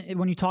even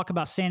when you talk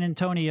about San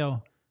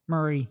Antonio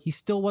Murray, he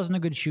still wasn't a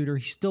good shooter.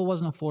 He still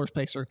wasn't a floor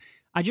spacer.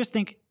 I just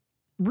think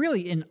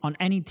really on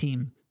any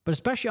team, but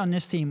especially on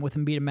this team with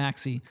Embiid and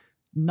Maxey,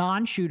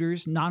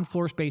 non-shooters,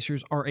 non-floor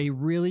spacers are a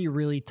really,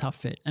 really tough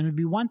fit. And it'd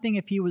be one thing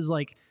if he was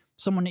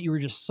someone that you were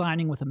just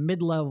signing with a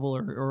mid-level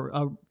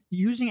or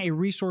using a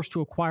resource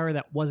to acquire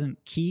that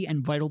wasn't key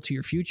and vital to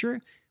your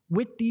future.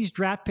 with these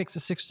draft picks the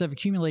Sixers have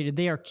accumulated,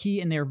 they are key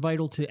and they are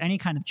vital to any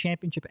kind of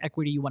championship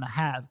equity you want to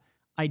have.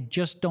 I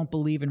just don't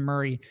believe in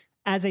Murray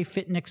as a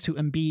fit next to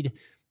Embiid.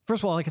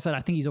 First of all, like I said, I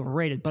think he's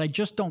overrated, but I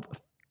just don't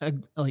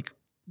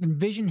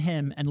envision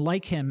him and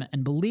like him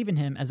and believe in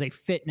him as a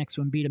fit next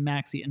to Embiid and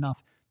Maxey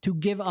enough to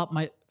give up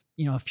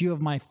a few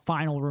of my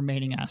final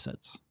remaining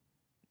assets.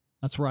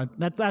 That's where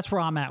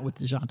I'm at with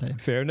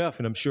DeJounte. Fair enough,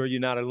 and I'm sure you're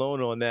not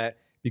alone on that,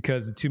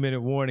 because the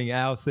 2-minute warning,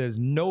 Al says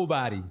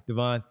nobody,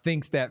 Devon,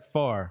 thinks that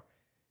far.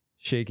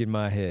 Shaking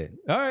my head.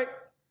 All right,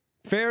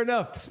 fair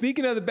enough.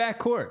 Speaking of the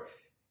backcourt,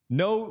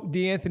 no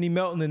DeAnthony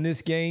Melton in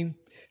this game.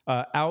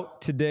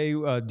 Out today,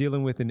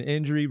 dealing with an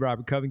injury.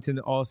 Robert Covington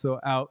also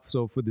out.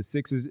 So for the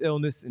Sixers,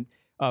 illness, and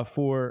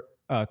for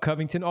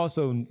Covington,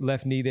 also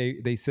left knee.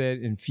 They said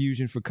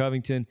infusion for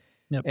Covington.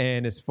 Yep.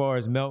 And as far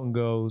as Melton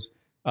goes,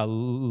 a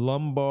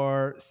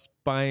lumbar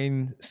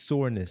spine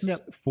soreness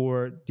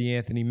for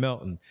DeAnthony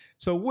Melton.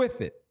 So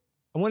with it,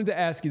 I wanted to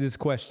ask you this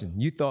question.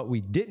 You thought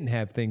we didn't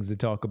have things to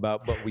talk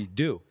about, but we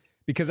do.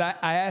 Because I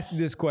asked you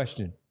this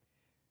question.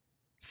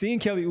 Seeing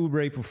Kelly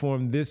Oubre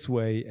perform this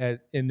way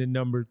in the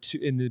number two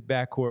in the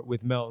backcourt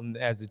with Melton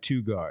as the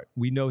 2 guard,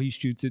 we know he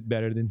shoots it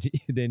better than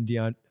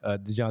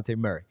DeJounte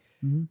Murray.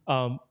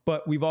 Mm-hmm.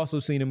 But we've also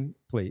seen him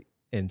play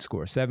and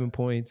score 7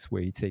 points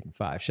where he's taking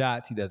 5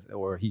 shots.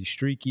 He's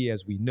streaky,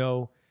 as we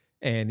know,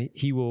 and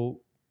he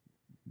will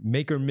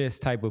make or miss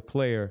type of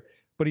player.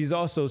 But he's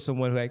also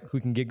someone who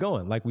can get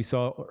going, like we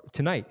saw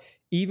tonight.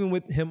 Even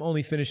with him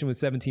only finishing with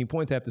 17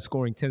 points after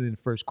scoring 10 in the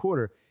first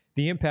quarter,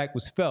 the impact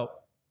was felt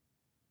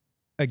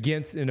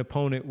against an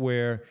opponent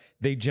where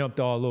they jumped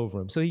all over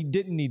him. So he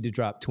didn't need to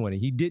drop 20.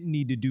 He didn't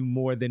need to do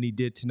more than he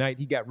did tonight.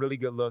 He got really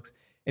good looks,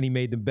 and he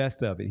made the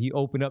best of it. He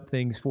opened up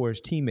things for his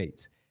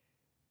teammates.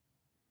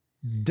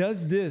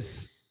 Does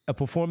a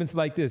performance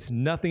like this,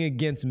 nothing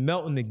against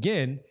Melton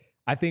again,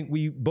 I think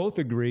we both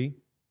agree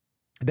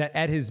that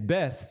at his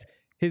best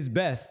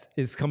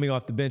is coming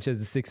off the bench as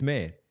the 6th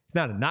man. It's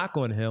not a knock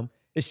on him.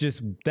 It's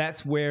just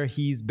that's where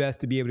he's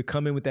best to be able to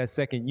come in with that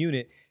second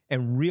unit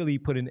and really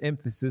put an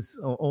emphasis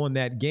on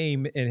that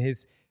game and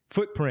his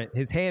footprint,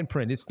 his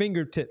handprint, his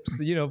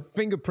fingertips,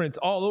 fingerprints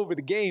all over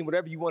the game,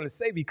 whatever you want to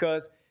say,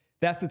 because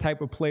that's the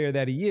type of player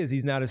that he is.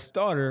 He's not a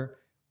starter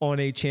on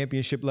a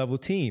championship level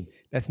team.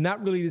 That's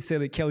not really to say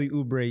that Kelly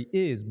Oubre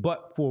is,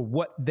 but for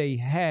what they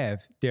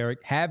have, Derek,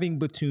 having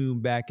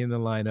Batum back in the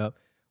lineup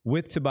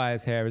with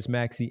Tobias Harris,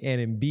 Maxey,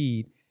 and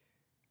Embiid,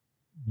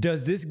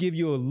 does this give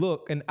you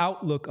an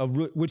outlook of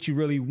what you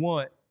really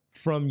want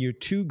from your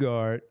 2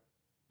 guard?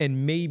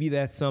 And maybe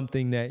that's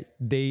something that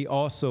they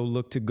also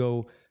look to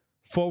go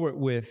forward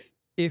with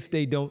if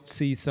they don't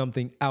see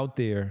something out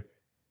there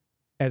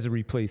as a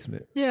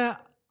replacement. Yeah,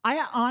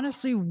 I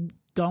honestly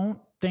don't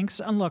think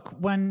so. And look,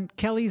 when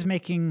Kelly's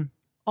making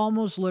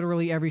almost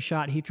literally every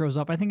shot he throws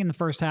up, I think in the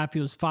first half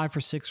he was 5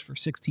 for 6 for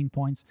 16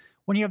 points.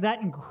 When you have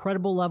that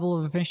incredible level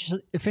of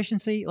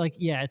efficiency,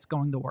 it's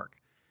going to work.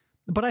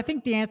 But I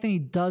think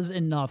DeAnthony does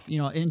enough,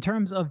 in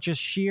terms of just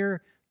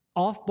sheer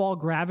off-ball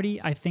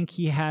gravity. I think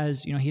he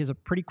has a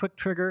pretty quick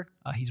trigger.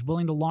 He's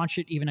willing to launch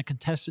it, even a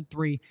contested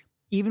 3.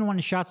 Even when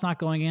the shot's not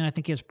going in, I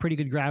think he has pretty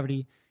good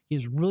gravity. He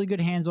has really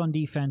good hands on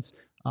defense.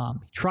 He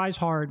tries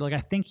hard. I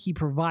think he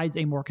provides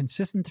a more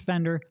consistent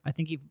defender. I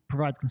think he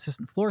provides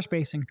consistent floor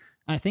spacing.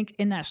 And I think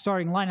in that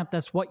starting lineup,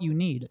 that's what you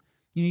need.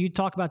 You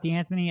talk about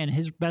DeAnthony and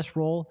his best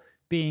role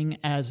being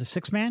as a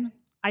 6th man.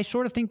 I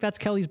sort of think that's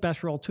Kelly's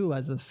best role too,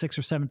 as a 6th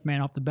or 7th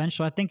man off the bench.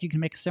 So I think you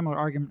can make a similar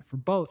argument for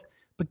both.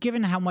 But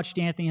given how much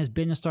DeAnthony has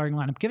been in the starting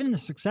lineup, given the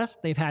success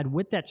they've had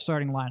with that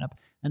starting lineup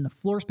and the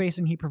floor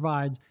spacing he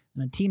provides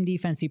and the team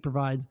defense he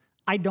provides,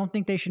 I don't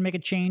think they should make a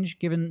change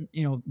given,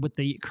 with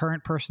the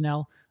current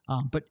personnel.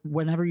 But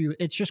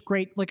it's just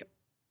great.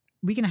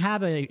 We can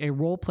have a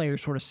role player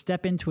sort of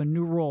step into a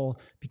new role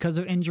because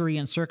of injury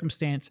and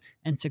circumstance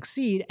and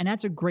succeed. And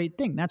that's a great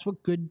thing. That's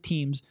what good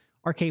teams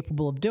are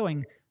capable of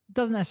doing. It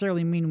doesn't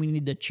necessarily mean we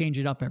need to change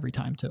it up every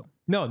time too.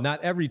 No,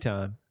 not every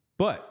time.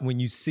 But when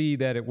you see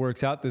that it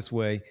works out this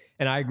way,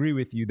 and I agree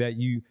with you that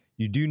you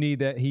do need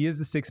that. He is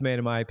the 6th man,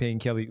 in my opinion,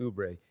 Kelly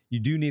Oubre. You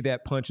do need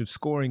that punch of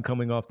scoring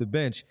coming off the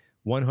bench,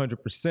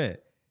 100%.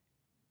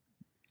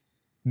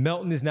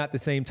 Melton is not the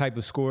same type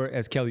of scorer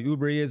as Kelly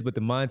Oubre is, but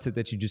the mindset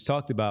that you just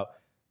talked about,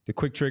 the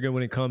quick trigger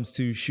when it comes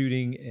to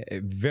shooting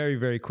very,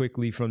 very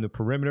quickly from the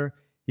perimeter.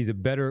 He's a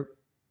better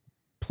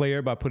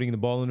player by putting the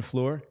ball on the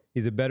floor.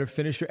 He's a better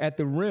finisher at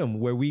the rim,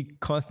 where we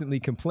constantly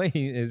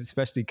complain,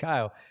 especially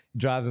Kyle,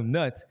 drives him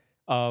nuts,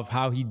 of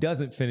how he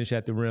doesn't finish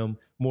at the rim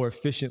more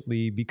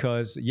efficiently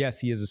because,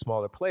 yes, he is a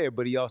smaller player,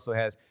 but he also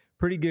has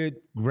pretty good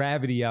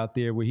gravity out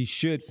there where he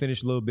should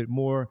finish a little bit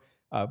more,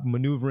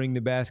 maneuvering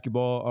the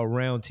basketball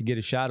around to get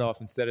a shot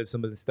off instead of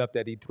some of the stuff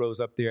that he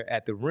throws up there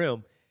at the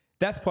rim.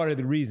 That's part of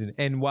the reason.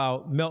 And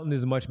while Melton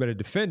is a much better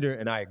defender,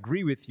 and I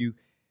agree with you,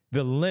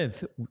 the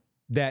length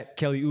that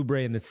Kelly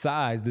Oubre and the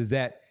size, does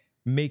that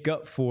make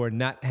up for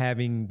not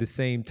having the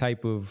same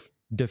type of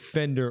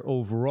defender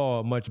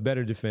overall, much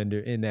better defender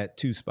in that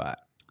 2 spot?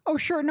 Oh,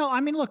 sure. No,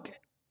 I mean, look,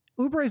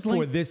 Oubre's for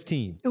length, this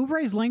team.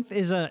 Oubre's length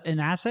is an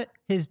asset.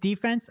 His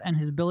defense and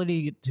his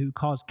ability to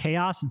cause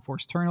chaos and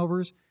force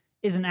turnovers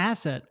is an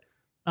asset.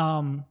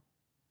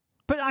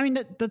 But I mean,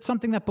 that's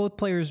something that both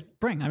players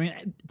bring. I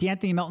mean,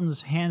 DeAnthony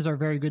Melton's hands are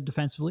very good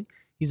defensively.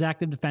 He's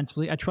active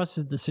defensively. I trust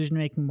his decision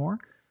making more.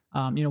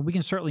 We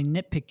can certainly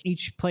nitpick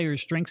each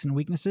player's strengths and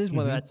weaknesses,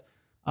 whether that's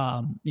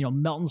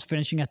Melton's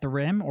finishing at the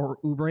rim or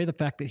Oubre, the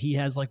fact that he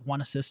has like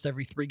 1 assist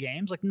every 3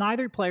 games. Like,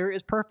 neither player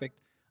is perfect.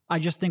 I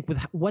just think with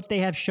what they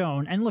have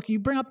shown, and look, you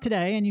bring up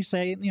today and you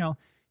say,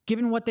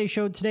 given what they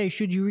showed today,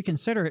 should you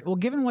reconsider it? Well,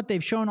 given what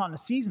they've shown on the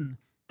season,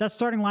 that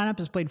starting lineup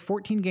has played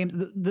 14 games.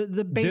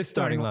 The base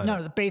starting lineup.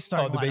 No, the base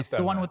starting lineup.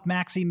 The one with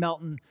Maxey,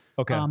 Melton,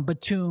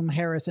 Batum,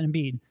 Harris, and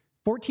Embiid.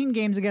 14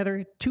 games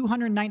together,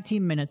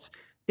 219 minutes.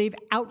 They've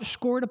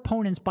outscored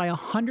opponents by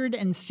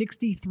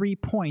 163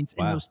 points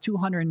in those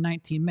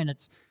 219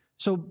 minutes.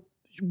 So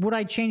would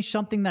I change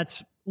something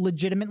that's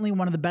legitimately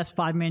one of the best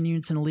 5-man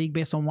units in the league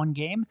based on one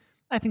game?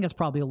 I think that's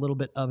probably a little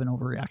bit of an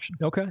overreaction.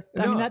 Okay.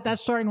 I mean, that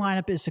starting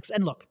lineup is 6.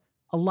 And look,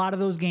 a lot of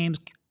those games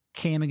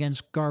came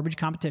against garbage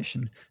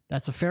competition.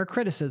 That's a fair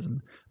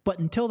criticism. But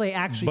until they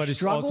actually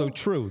struggle... But it's also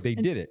true. They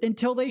did it.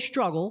 Until they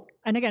struggle,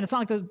 and again, it's not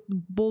like the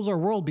Bulls are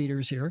world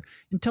beaters here.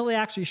 Until they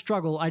actually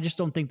struggle, I just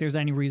don't think there's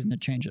any reason to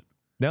change it.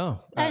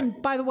 No.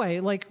 And by the way,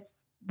 like,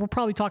 we're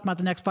probably talking about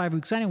the next 5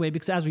 weeks anyway,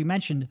 because as we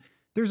mentioned,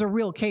 there's a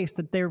real case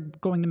that they're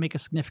going to make a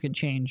significant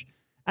change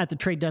at the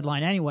trade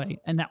deadline anyway,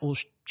 and that will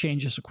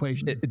change this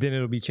equation. Then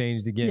it'll be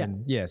changed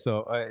again. Yeah.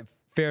 So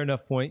fair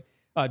enough point.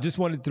 Just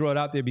wanted to throw it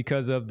out there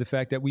because of the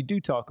fact that we do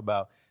talk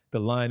about the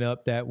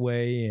lineup that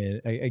way,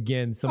 and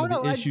again, some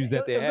of the issues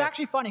that they have. It was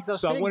actually funny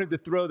because I wanted to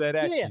throw that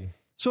at you.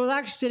 So I was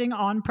actually sitting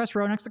on press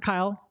row next to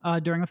Kyle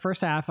during the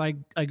first half. I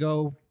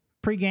go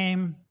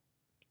pregame,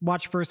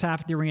 watch first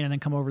half at the arena, and then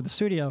come over to the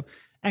studio.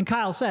 And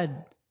Kyle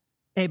said,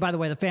 hey, by the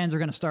way, the fans are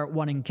going to start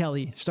wanting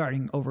Kelly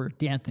starting over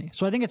DeAnthony.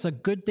 So I think it's a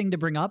good thing to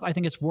bring up. I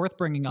think it's worth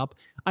bringing up.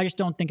 I just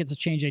don't think it's a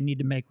change they need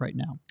to make right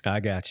now. I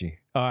got you.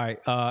 All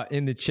right.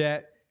 In the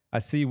chat, I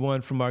see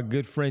one from our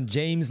good friend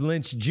James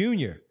Lynch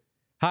Jr.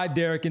 Hi,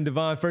 Derek and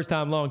Devon. First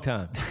time, long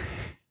time.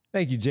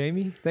 Thank you,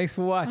 Jamie. Thanks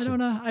for watching.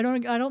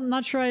 I'm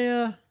not sure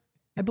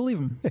I believe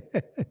him.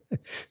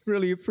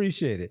 Really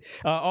appreciate it.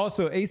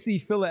 Also,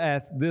 AC Filla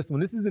asked this one.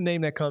 This is a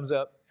name that comes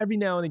up every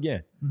now and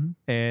again.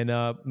 Mm-hmm. And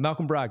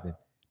Malcolm Brogdon,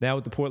 now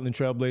with the Portland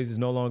Trailblazers,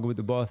 no longer with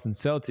the Boston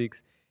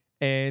Celtics.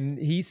 And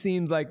he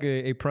seems like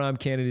a prime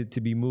candidate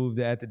to be moved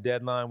at the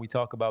deadline. We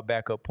talk about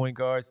backup point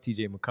guards,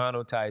 TJ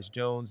McConnell, Tyus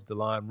Jones,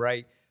 DeLon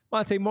Wright,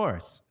 Monte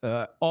Morris,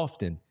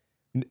 often.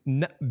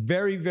 Not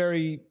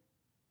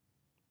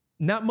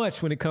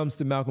much when it comes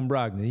to Malcolm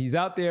Brogdon. He's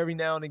out there every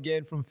now and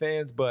again from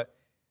fans, but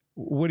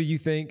what do you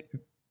think?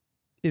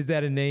 Is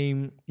that a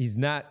name? He's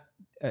not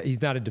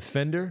a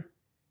defender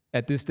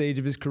at this stage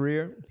of his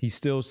career. He's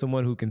still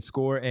someone who can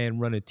score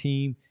and run a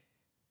team.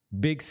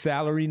 Big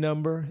salary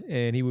number,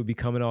 and he would be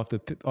coming off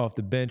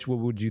the bench. What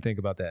would you think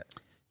about that?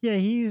 Yeah,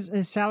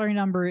 his salary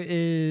number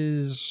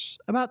is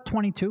about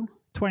 22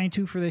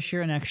 for this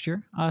year and next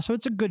year. So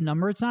it's a good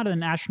number. It's not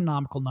an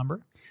astronomical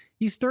number.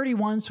 He's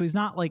 31, so he's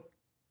not like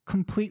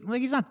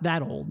he's not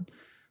that old.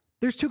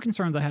 There's 2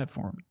 concerns I have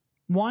for him.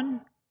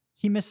 One,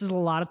 he misses a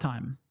lot of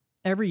time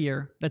every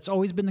year. That's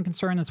always been the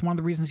concern. That's one of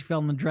the reasons he fell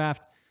in the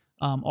draft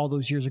all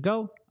those years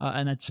ago,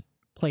 and it's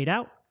played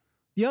out.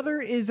 The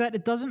other is that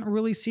it doesn't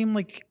really seem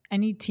like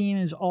any team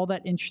is all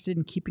that interested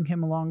in keeping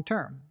him long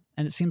term.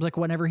 And it seems like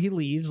whenever he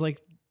leaves,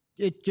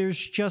 there's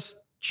just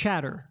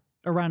chatter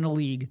around the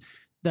league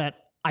that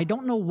I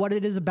don't know what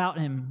it is about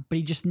him, but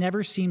he just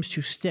never seems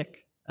to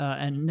stick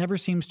and never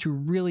seems to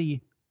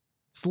really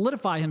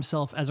solidify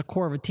himself as a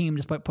core of a team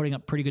despite putting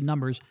up pretty good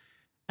numbers.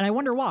 And I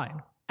wonder why.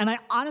 And I'm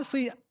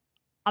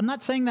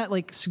not saying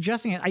that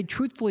suggesting it. I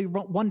truthfully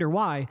wonder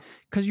why,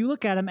 because you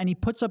look at him and he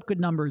puts up good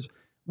numbers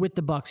with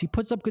the Bucks. He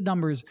puts up good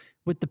numbers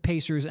with the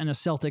Pacers and the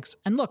Celtics.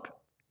 And look,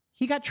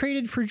 he got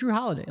traded for Drew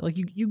Holiday.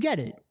 You get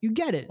it. You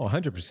get it.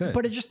 100%.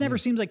 But it just never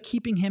seems like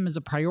keeping him as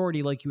a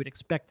priority like you would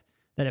expect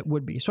that it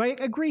would be. So I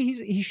agree.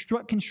 He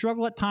can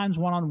struggle at times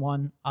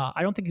one-on-one.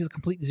 I don't think he's a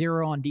complete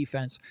zero on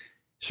defense.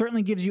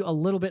 Certainly gives you a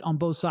little bit on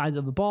both sides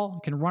of the ball.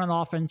 Can run an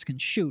offense, can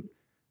shoot.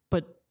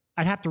 But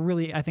I'd have to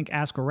really, I think,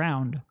 ask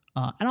around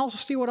and also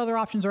see what other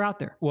options are out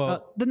there.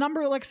 Well, the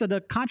number, like I said,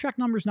 the contract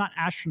number is not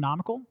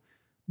astronomical.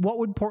 What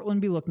would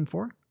Portland be looking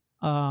for?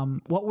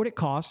 What would it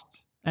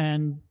cost?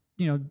 And,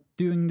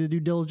 doing the due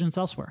diligence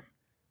elsewhere.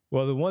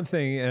 Well, the one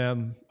thing,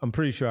 and I'm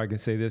pretty sure I can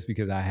say this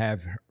because I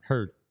have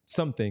heard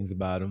some things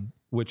about him,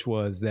 which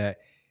was that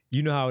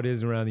how it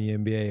is around the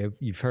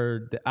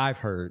NBA. I've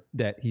heard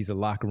that he's a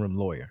locker room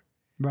lawyer.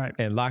 Right.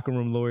 And locker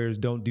room lawyers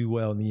don't do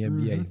well in the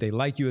NBA. Mm-hmm. They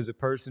like you as a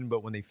person,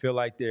 but when they feel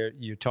like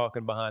you're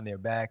talking behind their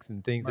backs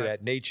and things of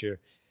that nature,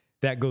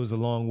 that goes a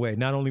long way,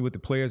 not only with the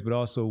players, but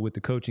also with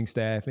the coaching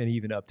staff and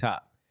even up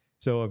top.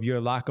 So if you're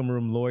a locker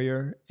room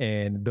lawyer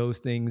and those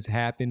things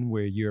happen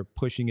where you're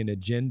pushing an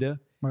agenda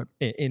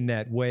in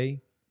that way,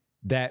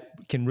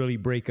 that can really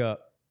break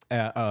up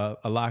a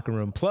locker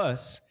room.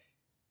 Plus,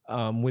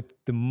 with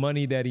the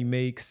money that he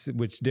makes,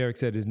 which Derek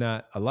said is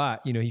not a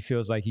lot, he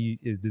feels like he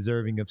is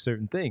deserving of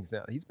certain things.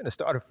 Now, he's been a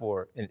starter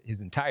for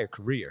his entire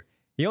career.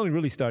 He only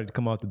really started to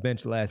come off the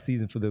bench last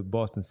season for the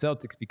Boston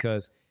Celtics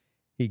because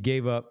he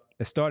gave up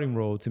a starting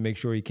role to make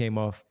sure he came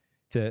off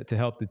to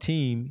help the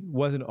team.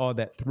 Wasn't all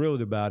that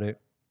thrilled about it,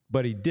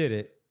 but he did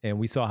it, and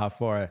we saw how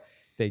far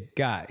they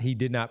got. He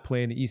did not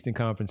play in the Eastern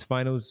Conference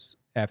Finals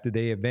after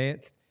they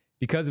advanced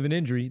because of an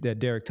injury that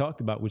Derek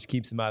talked about, which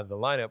keeps him out of the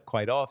lineup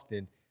quite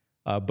often.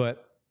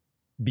 But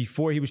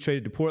before he was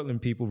traded to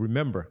Portland, people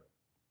remember,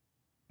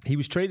 he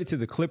was traded to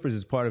the Clippers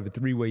as part of a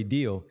three-way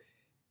deal.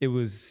 It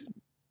was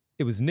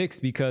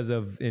nixed because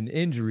of an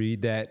injury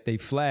that they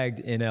flagged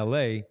in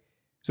LA.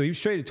 So he was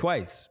traded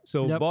twice.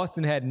 So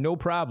Boston had no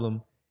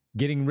problem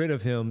getting rid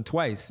of him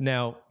twice.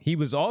 Now, he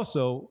was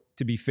also,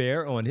 to be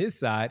fair, on his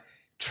side,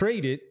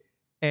 traded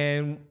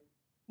and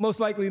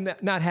most likely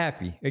not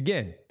happy.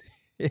 Again,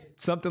 if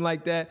something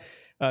like that,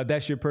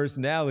 that's your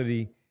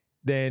personality,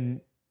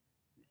 then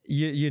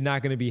you're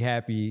not going to be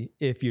happy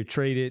if you're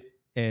traded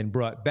and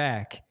brought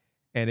back.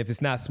 And if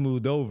it's not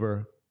smoothed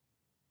over,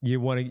 you're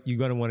going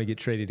to want to get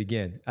traded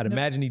again. I'd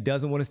imagine he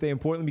doesn't want to stay in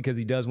Portland because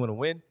he does want to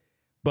win.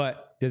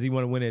 But does he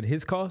want to win at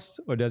his cost,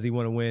 or does he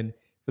want to win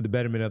for the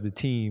betterment of the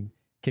team?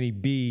 Can he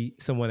be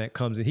someone that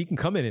comes in? He can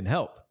come in and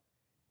help.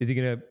 Is he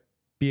going to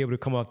be able to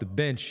come off the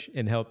bench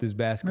and help this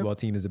basketball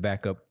team as a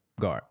backup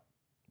guard?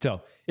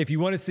 So if you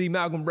want to see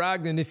Malcolm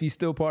Brogdon, if he's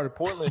still part of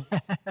Portland,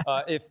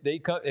 has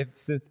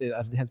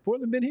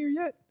Portland been here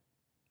yet?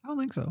 I don't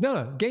think so.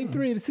 No, game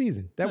 3 of the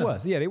season.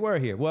 Yeah, they were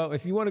here. Well,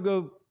 if you want to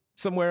go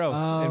somewhere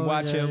else and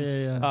watch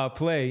him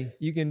play,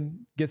 you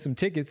can get some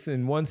tickets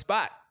in one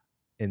spot.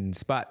 And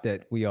spot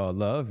that we all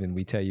love and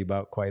we tell you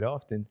about quite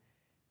often,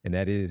 and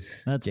that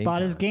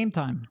spot is Game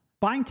Time.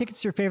 Buying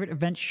tickets to your favorite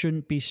event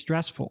shouldn't be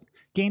stressful.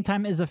 Game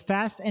Time is a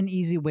fast and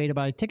easy way to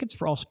buy tickets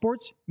for all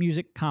sports,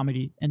 music,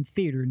 comedy, and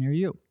theater near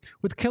you.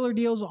 With killer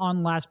deals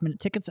on last-minute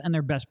tickets and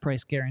their best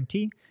price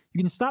guarantee, you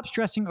can stop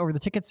stressing over the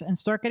tickets and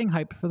start getting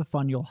hyped for the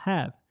fun you'll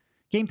have.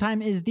 Game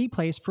Time is the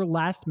place for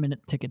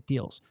last-minute ticket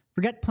deals.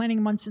 Forget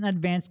planning months in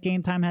advance.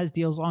 Game Time has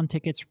deals on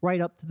tickets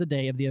right up to the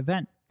day of the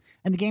event.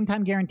 And the Game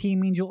Time guarantee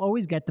means you'll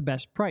always get the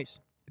best price.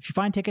 If you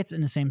find tickets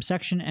in the same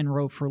section and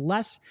row for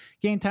less,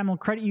 Game Time will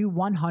credit you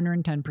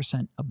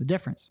 110% of the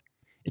difference.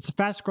 It's the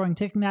fastest growing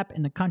ticketing app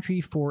in the country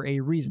for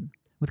a reason.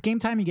 With Game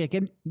Time, you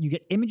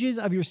get images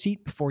of your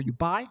seat before you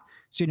buy,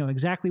 so you know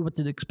exactly what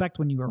to expect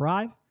when you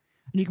arrive.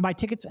 And you can buy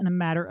tickets in a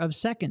matter of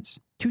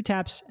seconds. 2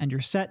 taps and you're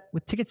set,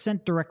 with tickets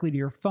sent directly to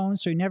your phone,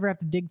 so you never have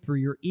to dig through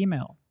your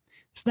email.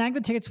 Snag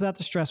the tickets without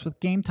the stress with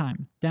Game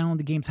Time. Download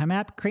the Game Time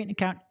app, create an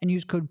account, and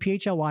use code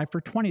PHLY for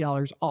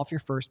 $20 off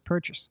your first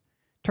purchase.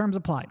 Terms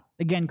apply.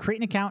 Again, create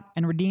an account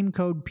and redeem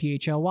code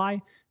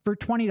PHLY for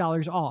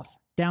 $20 off.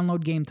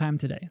 Download Game Time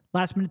today.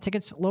 Last minute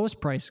tickets,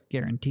 lowest price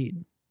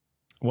guaranteed.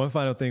 One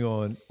final thing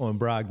on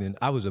Brogdon.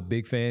 I was a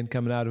big fan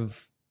coming out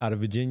of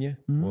Virginia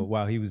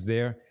while he was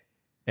there.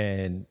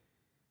 And,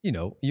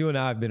 you and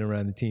I have been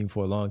around the team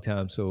for a long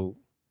time. So,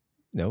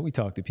 we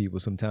talk to people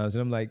sometimes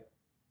and I'm like,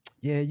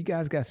 yeah, you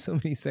guys got so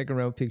many second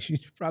round picks. You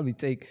should probably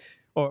take,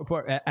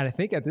 and I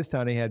think at this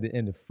time they had the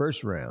end of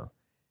first round.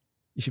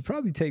 You should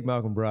probably take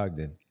Malcolm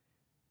Brogdon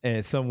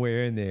and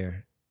somewhere in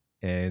there.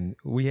 And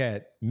we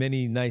had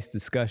many nice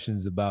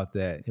discussions about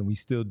that. And we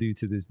still do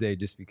to this day,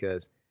 just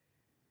because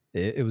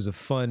it was a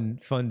fun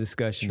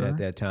discussion at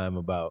that time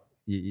about,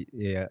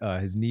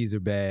 his knees are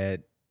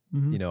bad,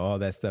 all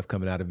that stuff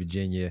coming out of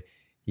Virginia.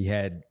 He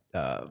had,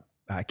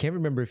 I can't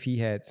remember if he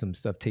had some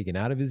stuff taken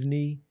out of his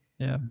knee.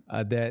 Yeah,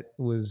 that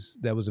was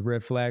a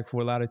red flag for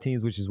a lot of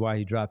teams, which is why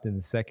he dropped in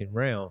the second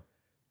round.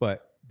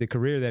 But the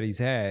career that he's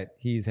had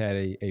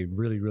a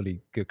really, really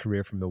good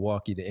career from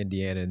Milwaukee to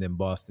Indiana and then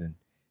Boston,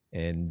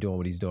 and doing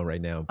what he's doing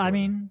right now. I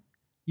mean,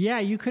 yeah,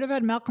 you could have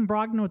had Malcolm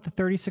Brogdon with the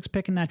 36th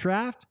pick in that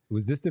draft.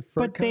 Was this the Furkan?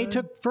 But they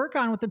took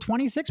Furkan with the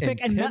 26th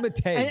pick.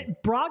 And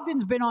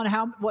Brogdon's been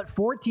on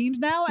 4 teams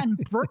now, and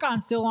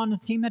Furkan's still on the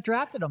team that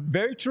drafted him.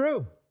 Very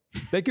true.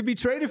 They could be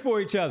traded for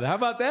each other. How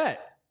about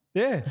that?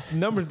 Yeah,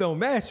 numbers don't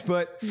match,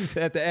 but you just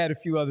have to add a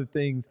few other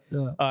things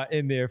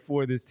in there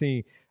for this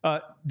team.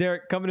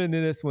 Derek, coming into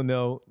this one,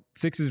 though,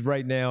 Sixers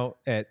right now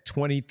at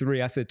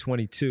 23. I said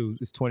 22.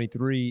 It's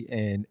 23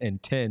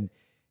 and 10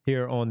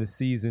 here on the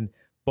season.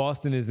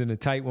 Boston is in a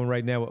tight one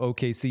right now with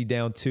OKC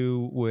down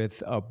 2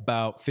 with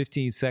about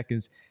 15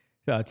 seconds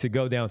to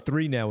go, down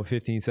 3 now with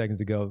 15 seconds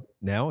to go.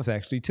 Now it's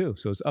actually 2,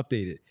 so it's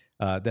updated.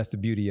 That's the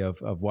beauty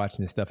of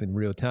watching this stuff in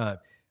real time.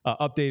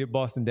 Updated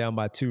Boston down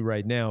by 2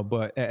 right now.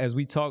 But as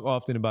we talk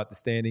often about the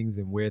standings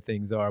and where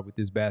things are with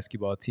this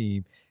basketball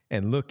team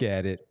and look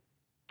at it,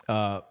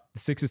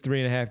 Sixers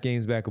 3.5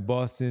 games back of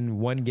Boston,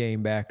 1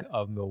 game back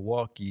of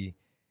Milwaukee.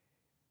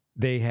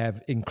 They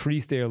have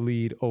increased their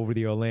lead over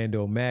the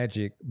Orlando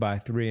Magic by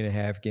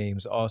 3.5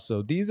 games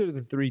also. These are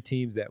the 3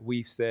 teams that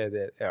we've said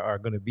that are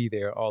going to be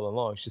there all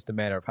along. It's just a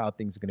matter of how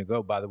things are going to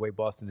go. By the way,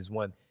 Boston has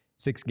won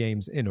 6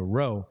 games in a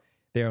row.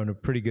 They're on a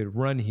pretty good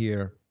run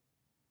here.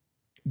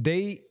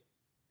 They,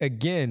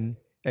 again,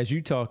 as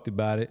you talked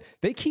about it,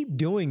 they keep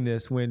doing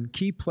this when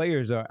key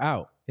players are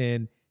out.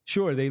 And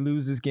sure, they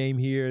lose this game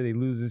here, they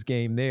lose this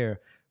game there.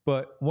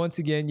 But once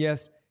again,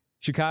 yes,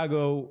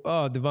 Chicago,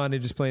 Devon, they're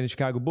just playing the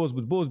Chicago Bulls,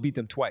 but the Bulls beat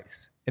them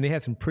twice. And they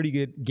had some pretty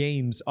good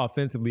games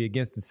offensively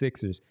against the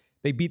Sixers.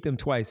 They beat them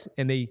twice,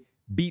 and they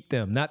beat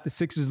them. Not the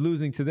Sixers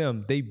losing to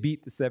them. They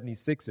beat the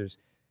 76ers.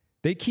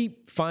 They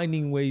keep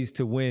finding ways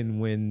to win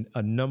when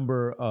a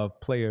number of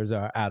players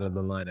are out of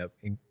the lineup,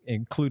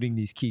 including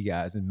these key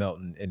guys in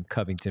Melton and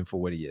Covington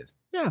for what he is.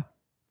 Yeah.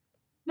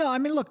 No, I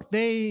mean, look,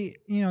 they,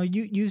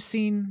 you've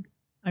seen,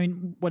 I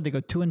mean, what did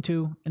they go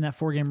 2-2 in that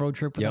 4-game road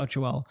trip without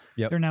Joel?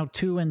 Yep. They're now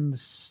 2-4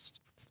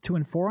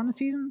 on the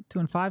season,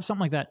 2-5,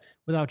 something like that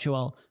without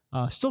Joel.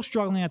 Still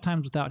struggling at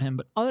times without him,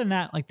 but other than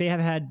that, like they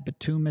have had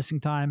Batum missing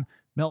time,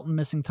 Melton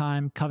missing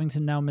time,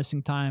 Covington now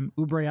missing time,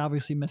 Oubre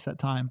obviously missed that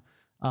time.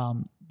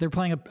 They're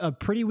playing a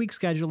pretty weak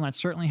schedule, and that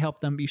certainly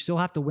helped them, but you still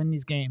have to win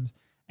these games,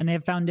 and they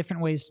have found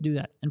different ways to do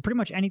that. And pretty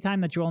much any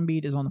time that Joel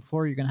Embiid is on the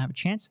floor, you're going to have a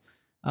chance.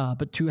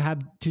 But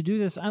to do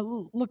this,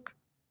 look,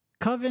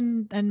 Cov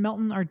and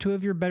Melton are two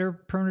of your better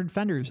perimeter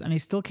defenders, and they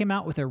still came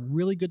out with a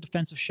really good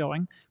defensive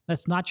showing.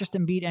 That's not just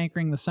Embiid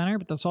anchoring the center,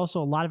 but that's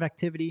also a lot of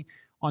activity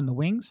on the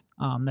wings.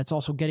 That's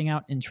also getting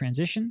out in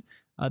transition.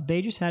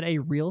 They just had a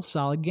real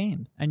solid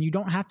game, and you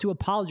don't have to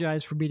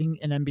apologize for beating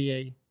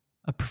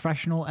a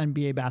professional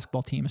NBA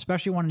basketball team,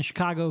 especially one in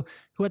Chicago,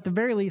 who at the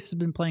very least has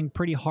been playing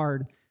pretty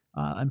hard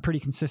and pretty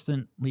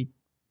consistently,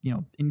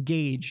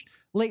 engaged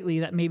lately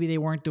that maybe they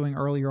weren't doing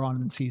earlier on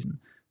in the season.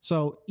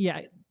 So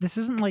yeah, this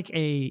isn't like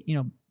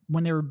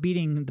when they were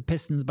beating the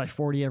Pistons by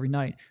 40 every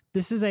night.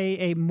 This is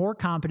a more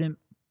competent,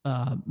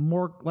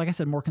 more, like I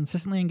said, more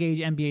consistently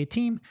engaged NBA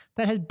team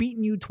that has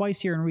beaten you twice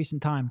here in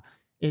recent time.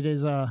 It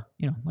is, like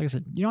I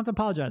said, you don't have to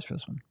apologize for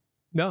this one.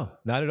 No,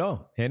 not at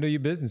all. Handle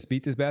your business.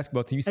 Beat this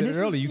basketball team. You said it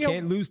earlier. You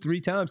can't lose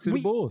 3 times to the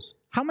Bulls.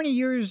 How many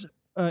years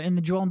in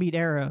the Joel Embiid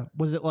era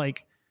was it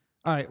like,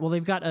 all right, well,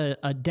 they've got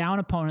a down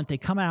opponent. They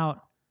come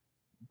out,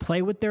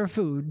 play with their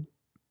food,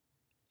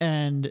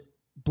 and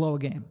blow a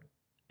game.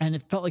 And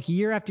it felt like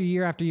year after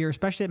year after year,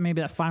 especially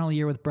maybe that final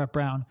year with Brett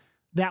Brown,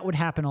 that would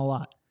happen a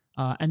lot.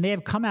 And they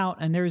have come out,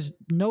 and there's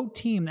no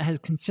team that has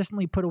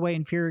consistently put away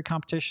inferior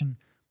competition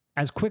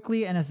as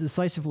quickly and as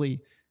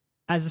decisively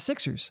as the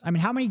Sixers. I mean,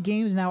 how many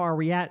games now are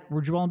we at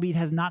where Joel Embiid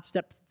has not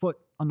stepped foot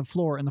on the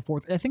floor in the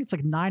fourth? I think it's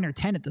like 9 or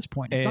 10 at this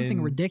point. It's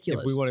something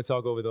ridiculous. If we want to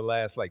talk over the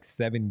last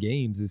 7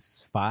 games,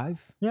 it's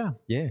 5. Yeah.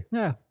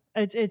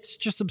 It's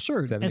just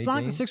absurd. It's not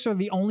like the Sixers are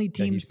the only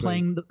teams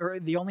playing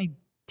the only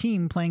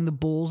team playing the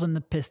Bulls and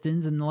the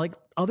Pistons, and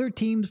other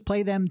teams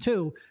play them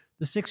too.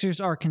 The Sixers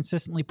are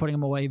consistently putting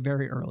them away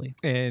very early.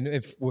 And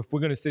if we're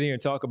going to sit here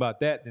and talk about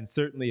that, then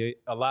certainly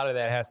a lot of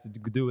that has to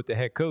do with the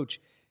head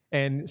coach.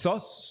 And so I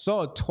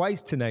saw it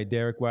twice tonight,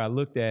 Derek, where I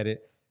looked at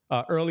it.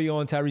 Early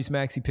on, Tyrese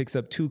Maxey picks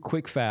up 2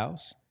 quick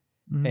fouls.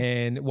 Mm-hmm.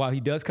 And while he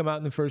does come out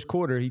in the first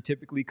quarter, he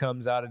typically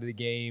comes out of the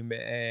game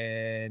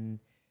and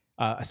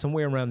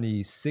somewhere around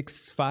the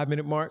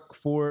 5-minute mark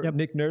for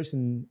Nick Nurse.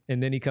 And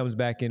then he comes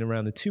back in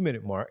around the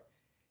 2-minute mark.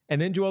 And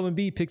then Joel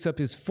Embiid picks up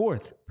his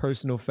 4th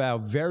personal foul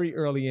very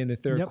early in the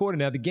third quarter.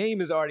 Now, the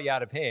game is already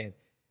out of hand.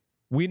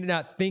 We're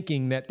not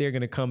thinking that they're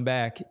going to come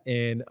back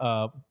and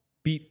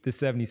beat the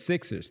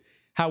 76ers.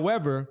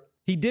 However,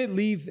 he did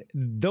leave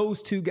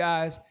those 2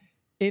 guys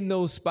in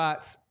those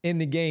spots in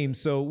the game.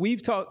 So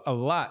we've talked a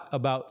lot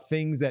about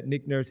things that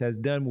Nick Nurse has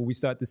done where we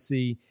start to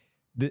see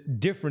the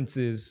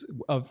differences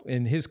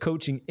in his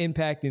coaching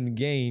impacting the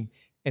game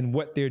and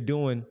what they're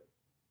doing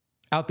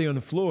out there on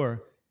the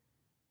floor.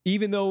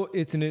 Even though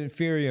it's an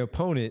inferior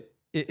opponent,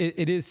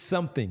 it is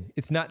something.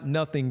 It's not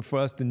nothing for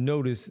us to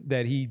notice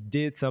that he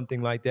did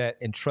something like that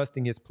and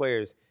trusting his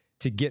players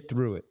to get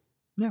through it.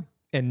 Yeah.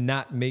 And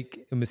not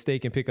make a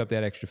mistake and pick up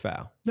that extra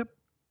foul. Yep.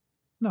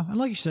 No, and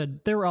like you said,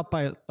 they were up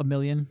by 1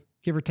 million,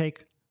 give or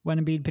take,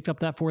 when Embiid picked up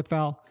that 4th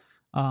foul.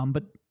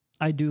 But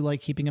I do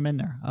like keeping him in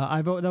there.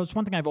 That was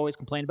one thing I've always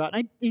complained about.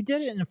 He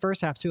did it in the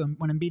first half, too. And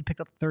when Embiid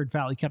picked up the 3rd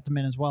foul, he kept him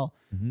in as well.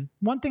 Mm-hmm.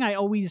 One thing I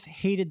always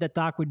hated that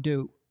Doc would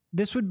do,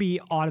 this would be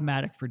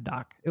automatic for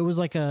Doc. It was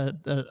like a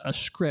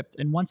script.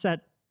 And once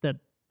that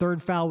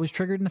 3rd foul was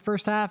triggered in the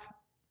first half,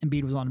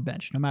 Embiid was on the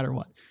bench, no matter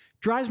what.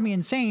 Drives me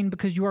insane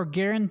because you are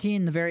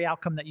guaranteeing the very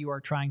outcome that you are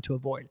trying to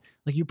avoid.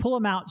 Like you pull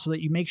him out so that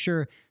you make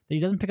sure that he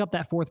doesn't pick up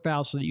that 4th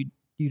foul, so that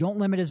you don't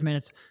limit his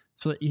minutes,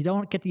 so that you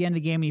don't get the end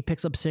of the game and he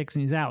picks up 6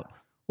 and he's out.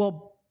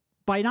 Well,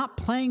 by not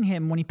playing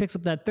him when he picks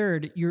up that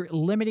 3rd, you're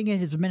limiting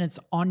his minutes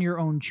on your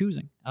own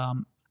choosing.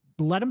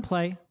 Let him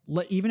play.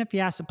 Even if he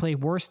has to play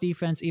worse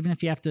defense, even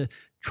if you have to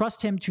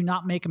trust him to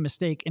not make a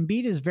mistake.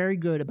 Embiid is very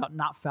good about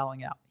not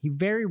fouling out. He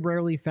very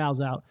rarely fouls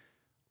out.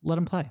 Let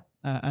him play.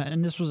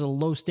 And this was a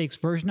low-stakes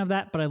version of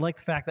that, but I like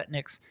the fact that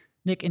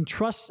Nick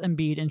entrusts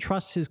Embiid,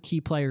 entrusts his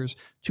key players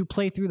to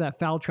play through that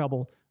foul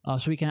trouble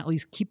so he can at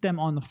least keep them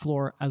on the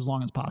floor as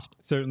long as possible.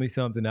 Certainly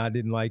something I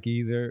didn't like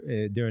either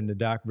during the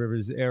Doc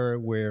Rivers era,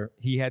 where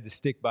he had to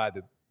stick by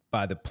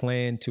the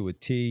plan to a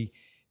T,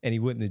 and he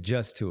wouldn't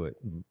adjust to it.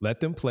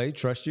 Let them play,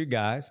 trust your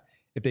guys,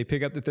 If they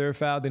pick up the third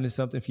foul, then it's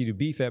something for you to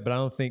beef at. But I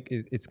don't think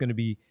it's going to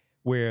be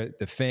where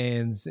the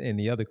fans and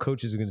the other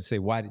coaches are going to say,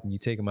 why didn't you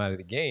take him out of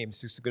the game?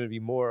 It's just going to be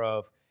more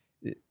of,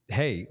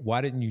 hey,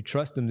 why didn't you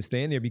trust him to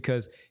stand there?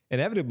 Because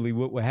inevitably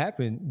what would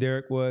happen,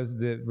 Derek, was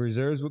the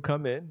reserves would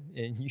come in,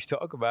 and you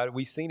talk about it.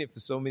 We've seen it for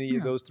so many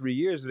of those 3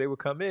 years where they would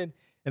come in,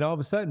 and all of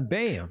a sudden,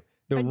 bam,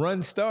 the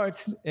run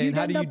starts, and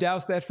how do you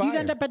douse that fire? You'd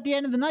end up at the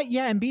end of the night,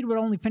 Embiid would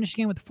only finish the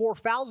game with 4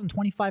 fouls and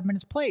 25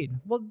 minutes played.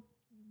 Well,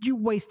 you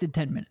wasted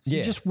 10 minutes.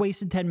 You just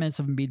wasted 10 minutes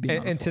of Embiid being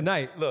on the And floor.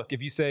 tonight, look,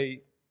 if you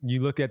say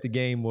you look at the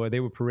game where they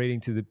were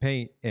parading to the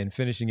paint and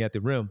finishing at the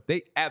rim,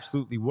 they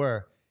absolutely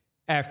were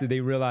after they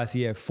realized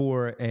he had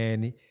 4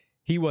 and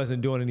he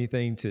wasn't doing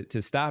anything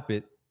to stop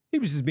it. He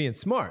was just being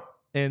smart.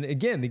 And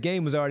again, the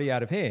game was already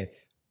out of hand.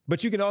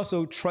 But you can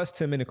also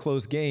trust him in a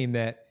close game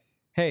that,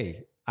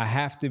 hey, I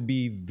have to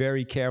be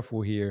very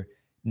careful here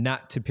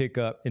not to pick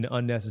up an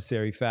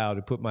unnecessary foul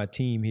to put my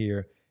team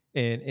here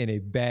in a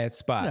bad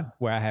spot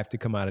where I have to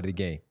come out of the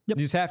game. You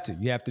just have to.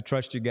 You have to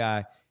trust your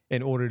guy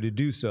in order to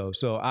do so.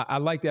 So I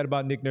like that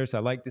about Nick Nurse. I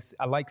like this.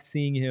 I like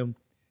seeing him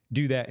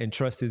do that and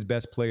trust his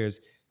best players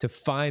to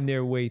find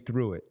their way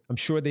through it. I'm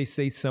sure they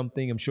say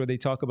something. I'm sure they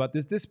talk about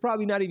this. This is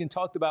probably not even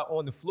talked about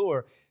on the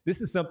floor.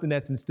 This is something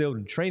that's instilled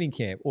in training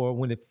camp or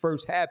when it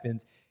first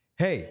happens.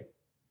 Hey,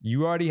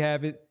 you already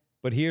have it,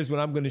 but here's what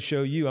I'm going to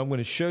show you. I'm going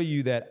to show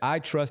you that I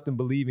trust and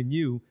believe in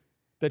you,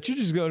 that you're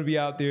just going to be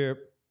out there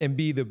and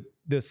be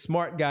the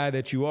smart guy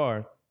that you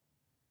are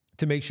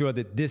to make sure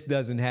that this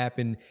doesn't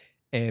happen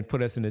and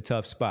put us in a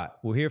tough spot.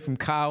 We'll hear from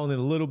Kyle in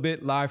a little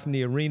bit, live from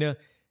the arena.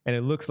 And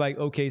it looks like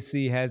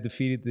OKC has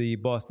defeated the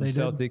Boston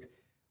Celtics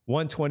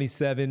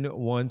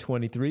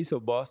 127-123. So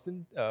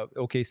Boston,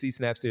 OKC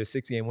snaps their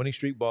 6-game winning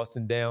streak.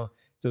 Boston down.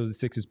 So the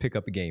Sixers pick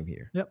up a game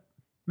here. Yep.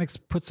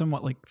 Puts them,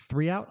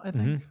 3 out, I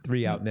think?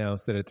 3 out now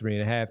instead of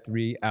 3.5.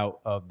 3 out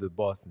of the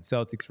Boston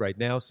Celtics right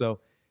now. So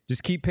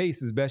just keep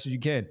pace as best as you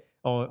can.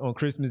 On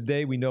Christmas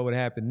Day, we know what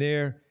happened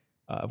there,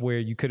 where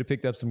you could have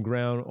picked up some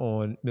ground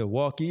on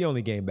Milwaukee. You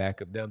only game back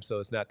of them, so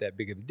it's not that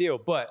big of a deal.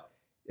 But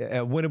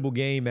a winnable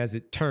game as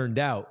it turned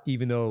out,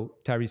 even though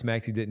Tyrese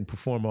Maxey didn't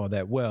perform all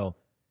that well,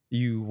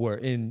 you were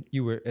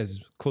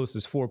as close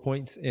as 4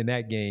 points in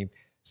that game,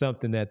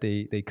 something that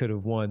they could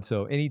have won.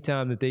 So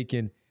anytime that they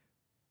can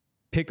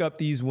pick up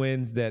these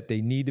wins that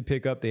they need to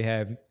pick up, they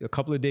have a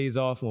couple of days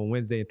off on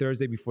Wednesday and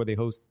Thursday before they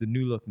host the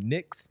New Look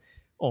Knicks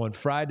on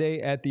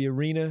Friday at the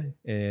arena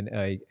and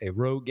a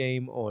road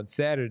game on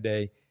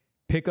Saturday.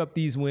 Pick up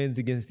these wins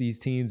against these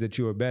teams that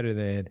you are better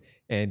than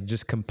and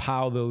just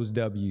compile those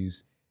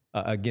W's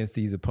against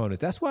these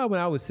opponents. That's why when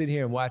I would sit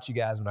here and watch you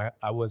guys when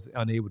I was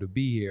unable to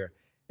be here.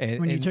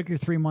 And you took your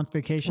 3-month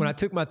vacation? When I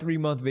took my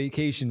 3-month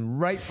vacation,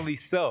 rightfully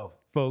so,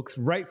 folks,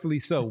 rightfully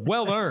so.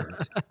 Well earned,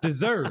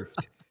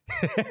 deserved.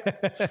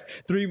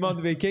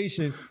 3-month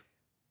vacation.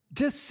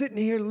 Just sitting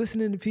here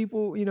listening to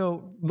people,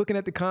 looking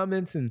at the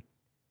comments, and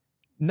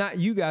not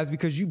you guys,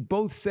 because you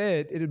both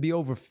said it'd be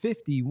over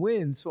 50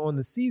 wins on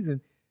the season.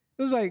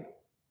 It was like,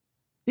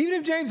 even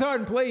if James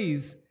Harden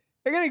plays,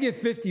 they're going to get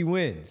 50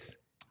 wins.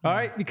 All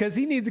right, because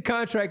he needs a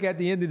contract at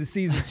the end of the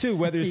season too,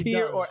 whether it's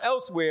here or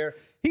elsewhere.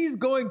 He's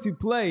going to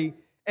play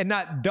and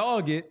not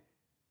dog it.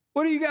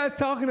 What are you guys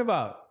talking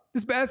about?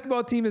 This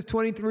basketball team has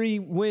 23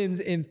 wins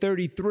in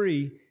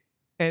 33,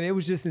 and it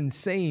was just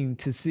insane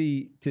to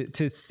see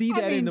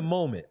that in the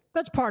moment.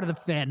 That's part of the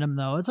fandom,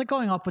 though. It's like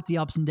going up with the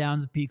ups and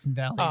downs, peaks and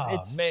valleys. Oh,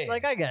 it's man.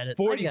 like, I get it.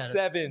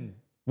 47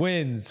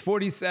 wins,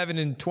 47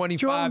 and 25.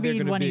 Joel they're going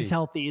Embiid, to when be. he's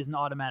healthy, is an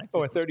automatic.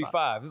 Or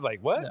 35. It's like,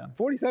 what? Yeah.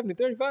 47 and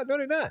 35? No,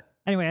 they're not.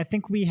 Anyway, I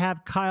think we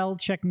have Kyle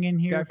checking in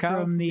here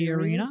from the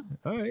arena.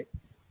 All right.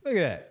 Look at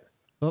that.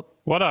 Oh,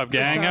 what up,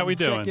 gang? How we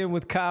doing? Check in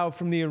with Kyle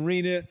from the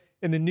arena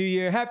in the new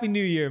year. Happy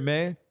New Year,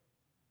 man.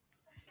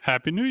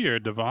 Happy New Year,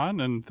 Devon.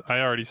 And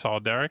I already saw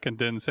Derek and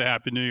didn't say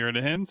Happy New Year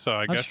to him, so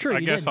I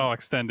guess I'll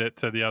extend it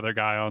to the other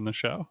guy on the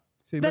show.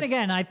 Then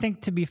again, I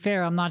think, to be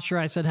fair, I'm not sure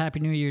I said Happy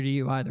New Year to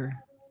you either.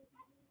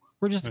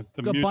 We're just the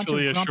a bunch of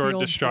mutually grumpy assured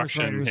old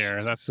destruction sports writers.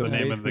 here. That's So the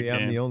name of the basically, game.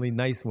 I'm the only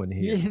nice one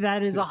here.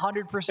 That is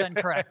 100%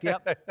 correct.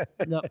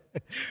 Yep.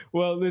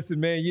 Well, listen,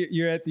 man,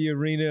 you're at the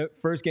arena.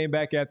 First game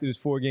back after this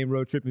 4-game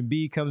road trip.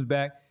 Embiid comes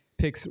back,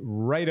 picks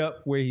right up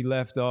where he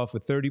left off, a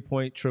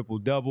 30-point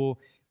triple-double.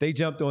 They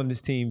jumped on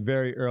this team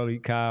very early,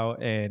 Kyle,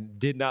 and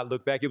did not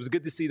look back. It was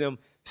good to see them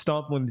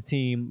stomp on the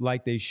team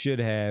like they should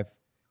have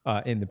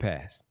in the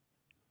past.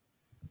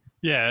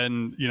 Yeah,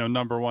 and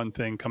number one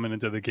thing coming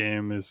into the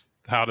game is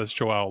how does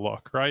Joel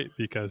look, right?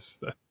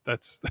 Because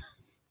that's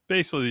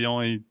basically the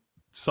only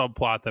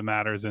subplot that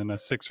matters in a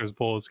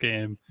Sixers-Bulls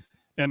game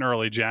in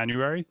early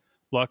January.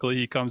 Luckily,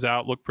 he comes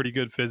out, looked pretty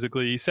good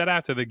physically. He said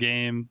after the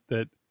game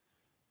that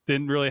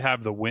didn't really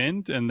have the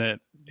wind and that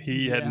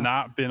he had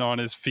not been on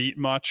his feet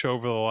much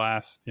over the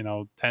last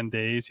 10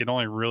 days. He'd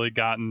only really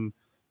gotten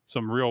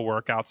some real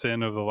workouts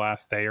in over the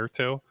last day or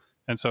two,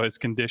 and so his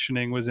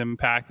conditioning was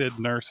impacted.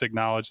 Nurse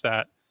acknowledged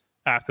that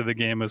after the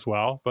game as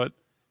well, but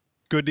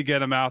good to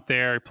get him out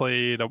there. He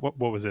played, what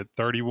was it,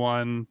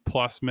 31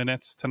 plus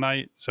minutes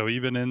tonight. So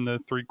even in the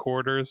 3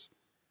 quarters,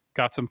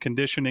 got some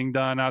conditioning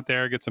done out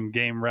there, get some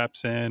game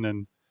reps in,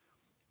 and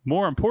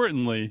more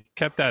importantly,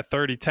 kept that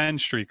 30-10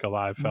 streak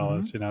alive,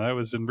 fellas. Mm-hmm. That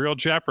was in real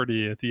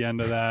jeopardy at the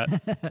end of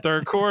that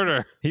third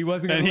quarter. He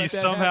wasn't going to let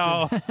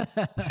that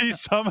happen. He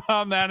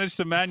somehow managed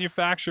to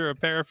manufacture a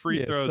pair of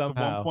free throws with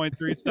somehow.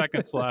 1.3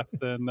 seconds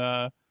left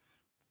and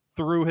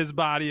threw his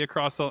body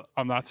across the.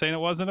 I'm not saying it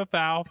wasn't a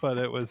foul, but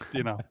it was,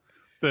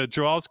 the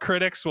Joel's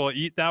critics will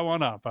eat that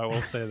one up. I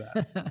will say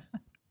that.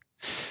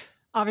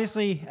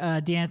 Obviously,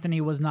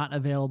 D'Anthony was not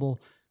available.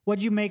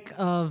 What'd you make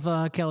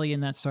of Kelly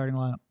in that starting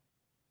lineup?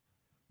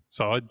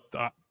 So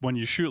when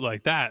you shoot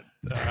like that,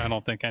 I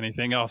don't think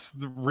anything else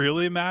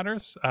really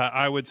matters.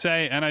 I would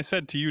say, and I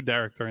said to you,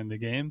 Derek, during the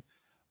game,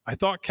 I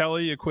thought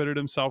Kelly acquitted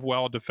himself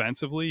well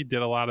defensively,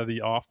 did a lot of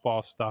the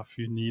off-ball stuff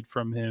you need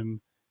from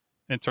him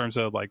in terms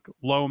of like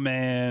low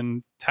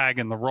man,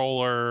 tagging the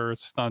roller,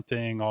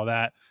 stunting, all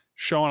that,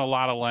 showing a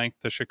lot of length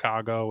to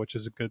Chicago, which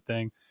is a good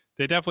thing.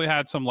 They definitely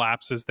had some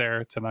lapses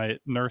there tonight.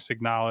 Nurse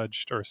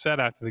acknowledged or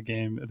said after the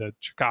game that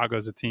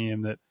Chicago's a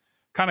team that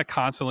kind of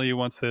constantly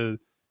wants to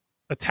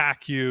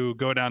attack you,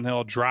 go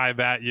downhill,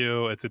 drive at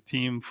you. It's a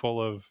team full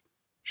of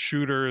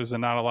shooters and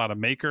not a lot of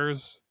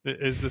makers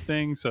is the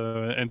thing.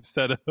 So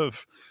instead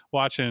of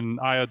watching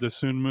Ayo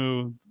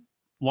Dosunmu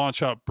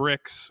launch up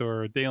bricks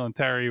or Dalen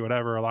Terry,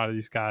 whatever, a lot of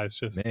these guys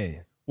just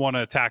want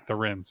to attack the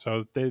rim.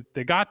 So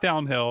they got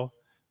downhill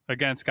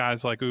against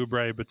guys like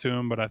Oubre,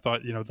 Batum, but I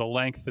thought, the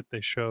length that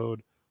they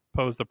showed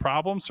posed the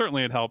problem.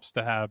 Certainly it helps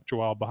to have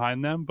Joel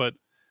behind them, but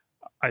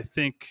I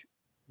think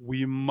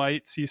we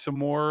might see some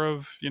more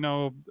of,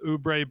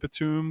 Oubre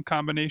Batum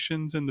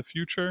combinations in the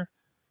future.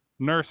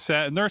 Nurse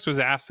was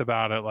asked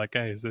about it, like,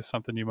 hey, is this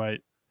something you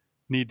might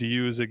need to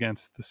use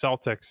against the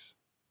Celtics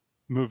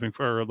moving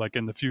forward, like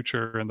in the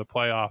future in the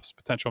playoffs,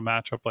 potential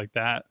matchup like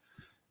that?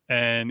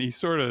 And he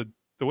sort of,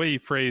 the way he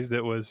phrased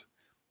it was,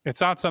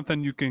 it's not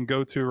something you can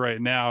go to right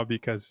now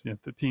because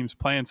the team's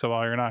playing so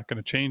well, you're not going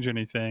to change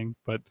anything.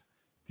 But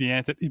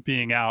D'Anthony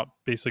being out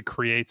basically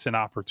creates an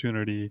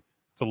opportunity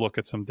to look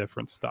at some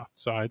different stuff.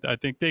 So I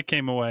think they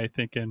came away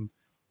thinking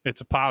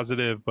it's a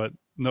positive, but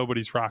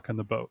nobody's rocking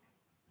the boat.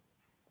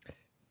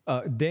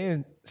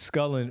 Dan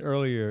Scullin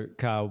earlier,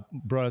 Kyle,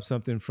 brought up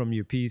something from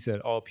your piece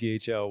at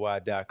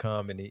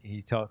allphly.com, and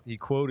he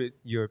quoted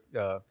your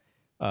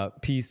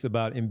piece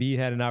about Embiid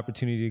had an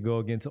opportunity to go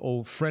against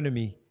old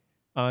frenemy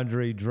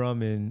Andre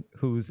Drummond,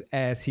 whose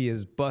ass he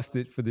has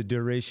busted for the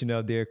duration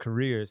of their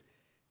careers.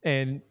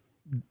 And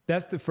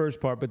that's the first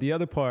part. But the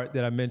other part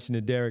that I mentioned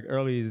to Derek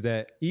earlier is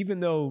that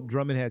even though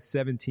Drummond had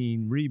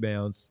 17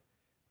 rebounds,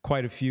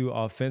 quite a few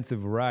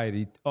offensive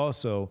variety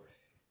also,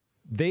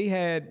 they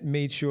had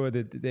made sure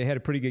that they had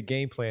a pretty good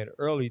game plan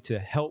early to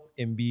help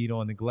Embiid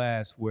on the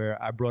glass, where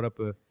I brought up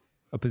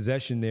a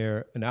possession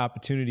there, an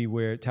opportunity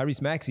where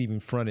Tyrese Maxey even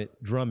fronted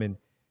Drummond.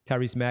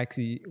 Tyrese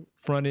Maxey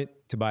fronted,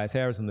 Tobias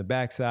Harris on the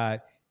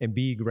backside,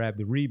 Embiid grabbed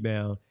the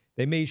rebound.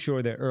 They made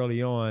sure that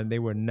early on they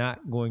were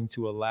not going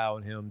to allow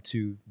him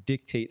to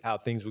dictate how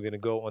things were going to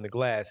go on the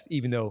glass,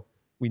 even though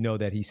we know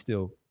that he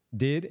still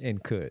did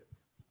and could.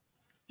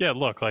 Yeah,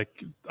 look,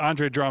 like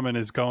Andre Drummond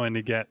is going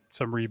to get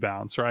some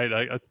rebounds,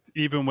 right?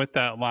 Even with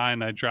that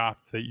line I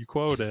dropped that you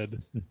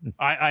quoted,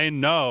 I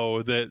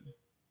know that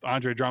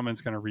Andre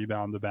Drummond's going to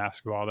rebound the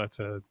basketball.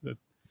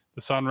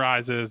 The sun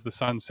rises, the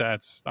sun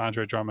sets,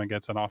 Andre Drummond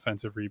gets an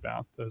offensive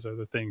rebound. Those are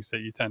the things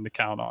that you tend to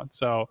count on.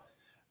 So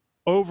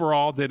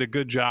overall did a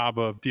good job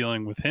of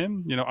dealing with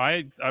him.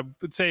 I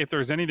would say if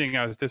there's anything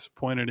I was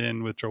disappointed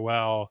in with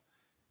Joel,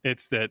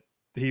 it's that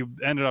he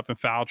ended up in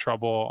foul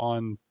trouble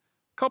on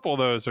a couple of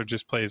those are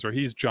just plays where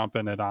he's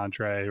jumping at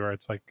Andre, where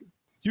it's like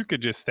you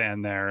could just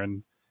stand there,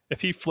 and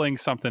if he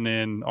flings something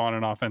in on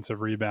an offensive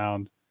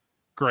rebound,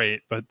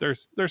 great, but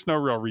there's no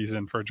real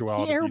reason for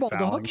Joel to airballed be the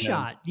fouling hook him.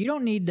 shot. You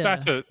don't need to.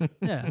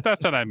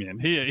 That's what I mean.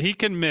 He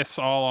can miss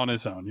all on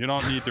his own. You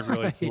don't need to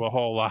really do a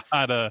whole lot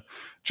of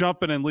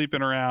jumping and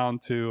leaping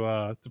around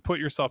to put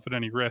yourself at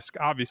any risk.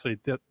 Obviously,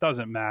 it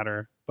doesn't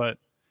matter. But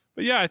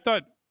yeah, I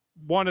thought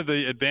one of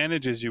the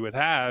advantages you would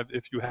have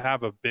if you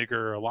have a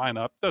bigger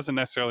lineup doesn't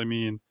necessarily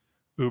mean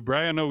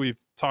Oubre. I know we've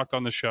talked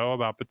on the show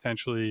about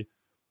potentially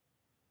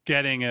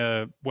getting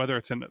whether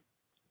it's a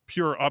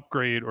pure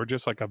upgrade or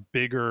just like a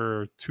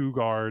bigger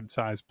 2-guard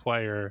size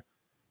player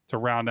to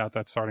round out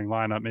that starting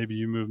lineup. Maybe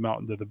you move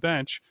Melton to the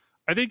bench.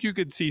 I think you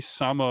could see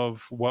some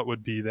of what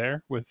would be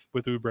there with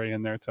Oubre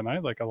in there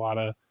tonight, like a lot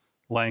of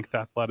length,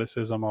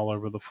 athleticism all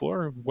over the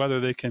floor. Whether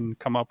they can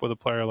come up with a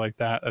player like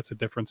that, that's a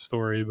different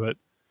story. But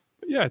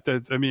yeah,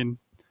 I mean,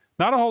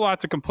 not a whole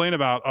lot to complain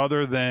about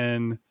other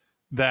than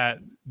that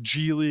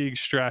G League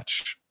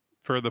stretch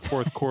for the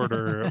fourth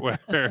quarter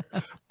where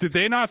did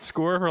they not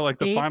score for like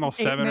the final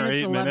 7 or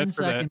 8 minutes?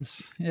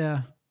 Seconds.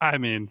 Yeah. I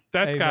mean,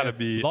 that's got to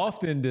be.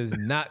 Lofton does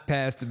not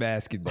pass the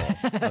basketball.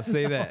 I'll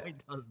say that. No, he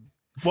doesn't.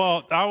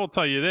 Well, I will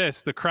tell you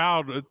this. The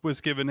crowd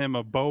was giving him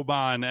a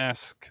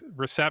Boban-esque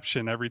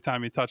reception every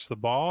time he touched the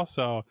ball.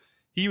 So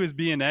he was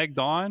being egged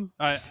on.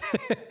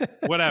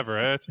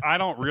 Whatever. I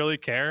don't really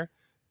care.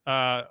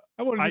 I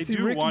wanted to see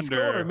Ricky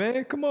score,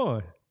 man. Come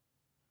on.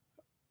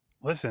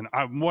 listen,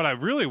 what I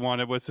really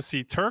wanted was to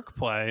see Turk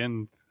play,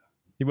 and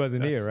He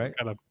wasn't here, right?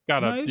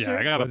 No, he was here.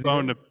 I got a Was he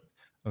bone there? to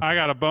Okay. I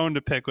got a bone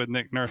to pick with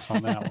Nick Nurse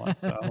on that one.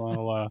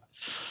 So,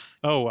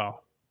 oh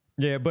well.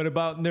 Yeah, but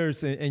about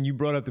Nurse, and you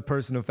brought up the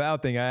personal foul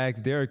thing. I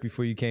asked Derek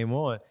before you came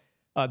on.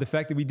 The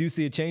fact that we do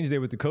see a change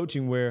there with the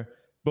coaching where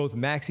both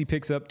Maxey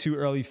picks up 2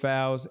 early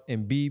fouls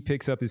and B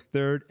picks up his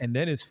 3rd and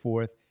then his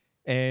 4th.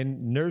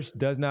 And Nurse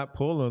does not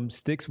pull him,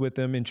 sticks with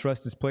them, and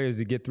trusts his players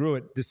to get through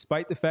it,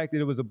 despite the fact that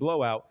it was a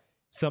blowout.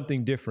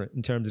 Something different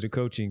in terms of the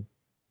coaching.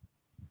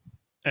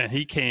 And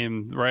he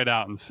came right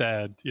out and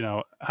said,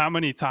 how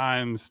many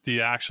times do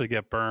you actually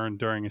get burned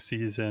during a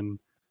season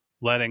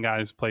letting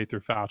guys play through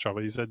foul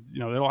trouble? He said,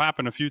 it'll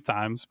happen a few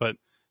times, but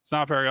it's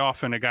not very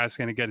often a guy's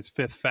going to get his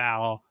 5th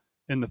foul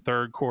in the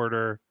 3rd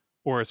quarter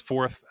or his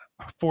fourth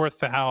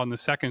foul in the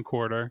 2nd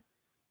quarter.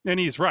 And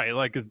he's right.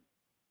 Like,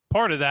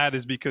 part of that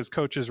is because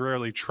coaches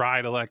rarely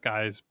try to let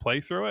guys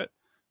play through it.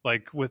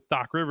 Like with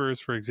Doc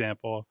Rivers, for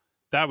example,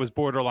 that was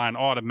borderline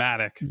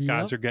automatic. Yep.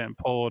 Guys are getting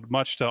pulled,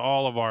 much to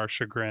all of our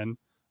chagrin.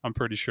 I'm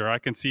pretty sure. I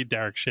can see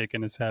Derek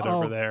shaking his head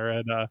over there.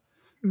 And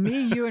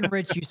me, you, and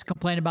Rich used to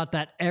complain about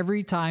that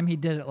every time he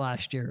did it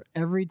last year.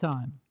 Every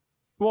time.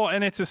 Well,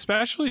 and it's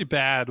especially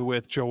bad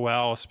with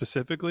Joel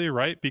specifically,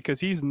 right? Because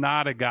he's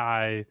not a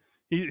guy.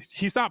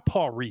 He's not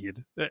Paul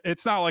Reed.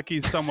 It's not like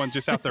he's someone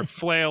just out there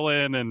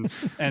flailing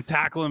and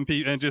tackling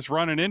people and just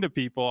running into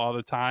people all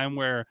the time,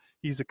 where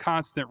he's a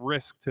constant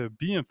risk to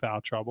be in foul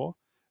trouble.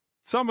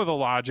 Some of the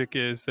logic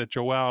is that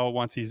Joel,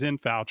 once he's in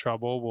foul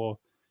trouble, will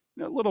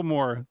a little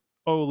more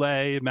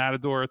Olay,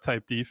 Matador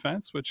type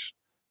defense, which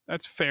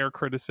that's fair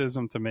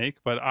criticism to make.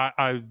 But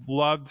I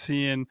loved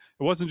seeing,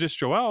 it wasn't just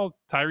Joel,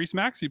 Tyrese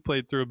Maxey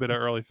played through a bit of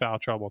early foul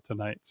trouble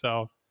tonight.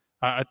 So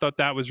I thought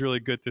that was really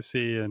good to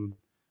see. And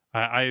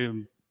I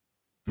am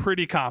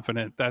pretty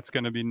confident that's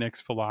going to be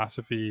Nick's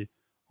philosophy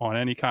on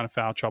any kind of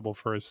foul trouble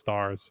for his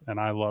stars. And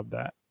I love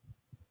that.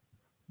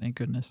 Thank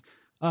goodness.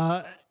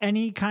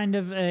 Any kind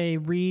of a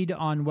read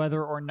on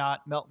whether or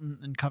not Melton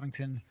and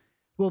Covington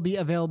will be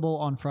available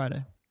on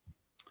Friday?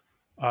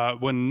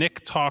 When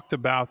Nick talked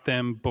about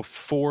them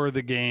before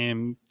the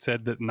game,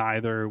 said that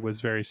neither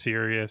was very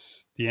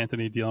serious.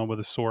 D'Anthony dealing with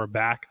a sore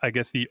back. I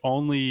guess the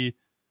only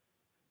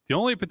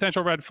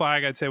potential red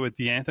flag I'd say with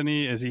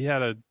D'Anthony is he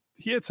had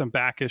some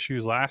back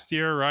issues last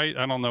year, right?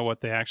 I don't know what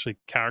they actually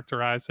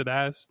characterized it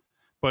as,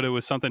 but it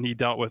was something he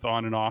dealt with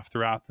on and off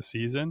throughout the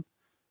season.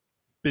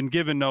 Been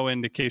given no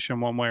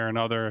indication one way or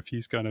another if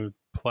he's going to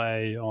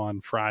play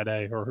on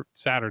Friday or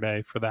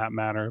Saturday for that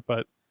matter,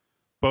 but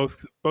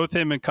both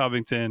him and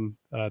Covington,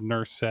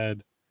 Nurse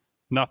said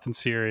nothing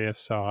serious.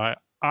 So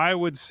I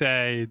would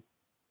say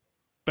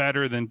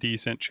better than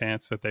decent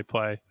chance that they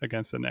play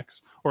against the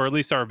Knicks, or at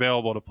least are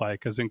available to play.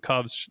 Because in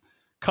Cubs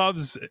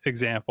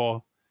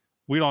example,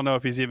 we don't know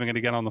if he's even going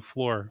to get on the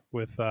floor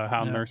with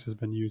how Nurse has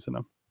been using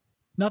him.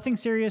 Nothing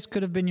serious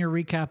could have been your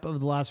recap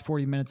of the last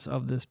 40 minutes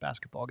of this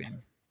basketball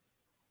game.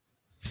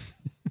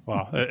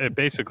 Well, it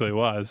basically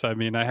was. I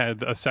mean, I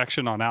had a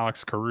section on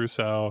Alex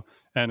Caruso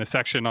and a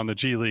section on the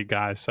G League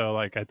guys. So,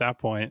 like, at that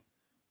point,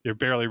 you're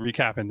barely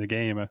recapping the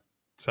game.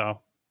 So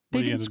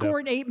they didn't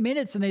score in 8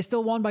 minutes and they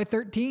still won by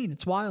 13.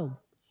 It's wild.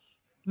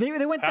 They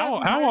went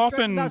that how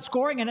often without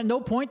scoring, and at no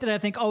point did I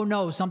think, oh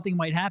no, something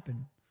might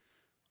happen.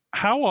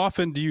 How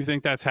often do you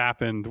think that's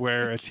happened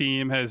where a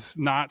team has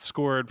not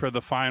scored for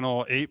the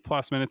final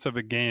 8+ minutes of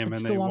a game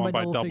and they won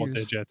by double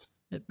digits?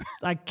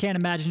 I can't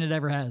imagine it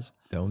ever has.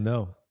 Don't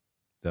know.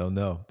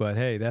 But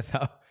hey, that's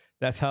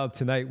how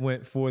tonight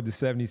went for the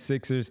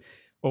 76ers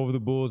over the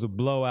Bulls. A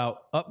blowout,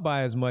 up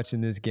by as much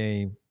in this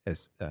game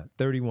as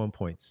 31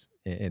 points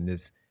in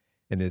this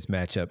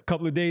matchup.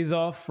 Couple of days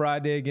off,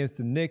 Friday against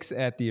the Knicks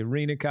at the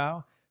Arena, Kyle.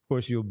 Of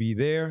course, you'll be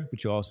there,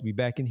 but you'll also be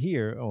back in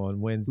here on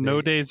Wednesday. No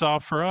days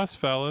off for us,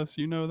 fellas.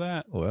 You know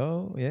that.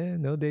 Well, yeah,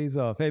 no days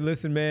off. Hey,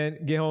 listen,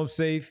 man, get home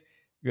safe.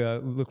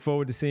 Look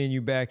forward to seeing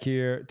you back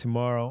here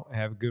tomorrow.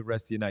 Have a good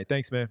rest of your night.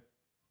 Thanks, man.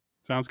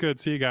 Sounds good.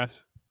 See you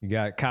guys. You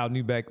got Kyle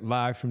Neubeck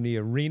live from the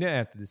Arena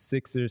after the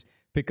Sixers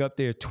pick up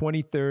their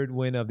 23rd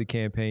win of the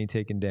campaign,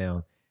 taking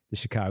down the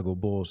Chicago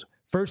Bulls.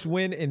 First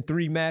win in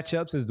 3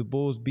 matchups as the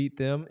Bulls beat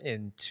them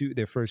in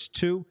their first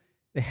 2.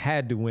 They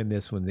had to win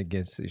this one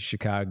against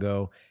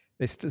Chicago.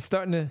 They're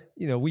starting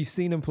to, we've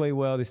seen them play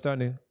well. They're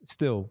starting to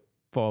still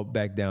fall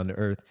back down to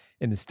earth.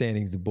 In the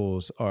standings, the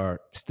Bulls are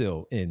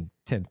still in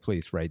 10th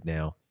place right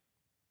now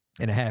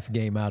and a half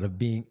game out of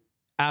being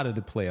out of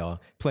the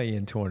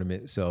play-in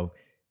tournament. So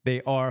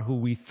they are who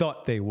we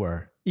thought they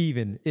were,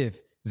 even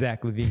if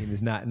Zach LaVine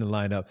is not in the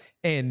lineup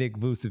and Nick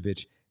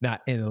Vucevic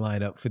not in the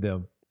lineup for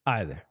them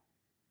either.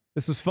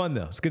 This was fun,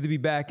 though. It's good to be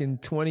back in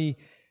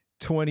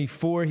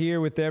 2024 here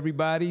with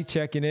everybody,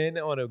 checking in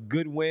on a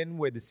good win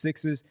where the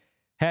Sixers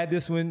had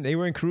this one. They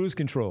were in cruise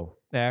control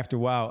after a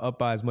while, up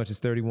by as much as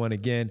 31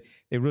 again.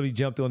 They really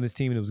jumped on this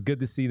team, and it was good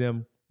to see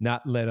them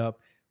not let up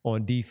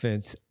on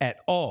defense at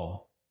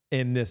all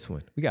in this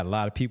one. We got a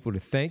lot of people to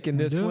thank in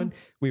this one.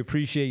 We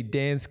appreciate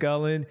Dan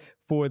Scullin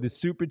for the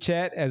super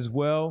chat, as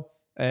well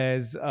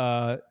as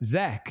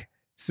Zach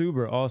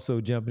Suber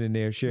also jumping in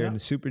there, sharing the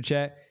super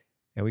chat.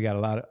 And we got a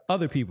lot of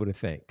other people to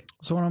thank.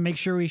 So I want to make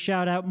sure we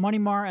shout out Money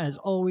Mar, as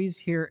always,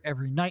 here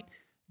every night.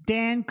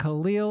 Dan,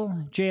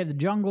 Khalil, Jay of the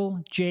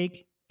Jungle,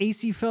 Jake,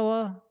 AC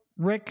Filla,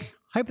 Rick,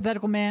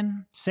 Hypothetical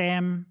Man,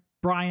 Sam,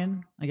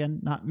 Brian, again,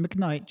 not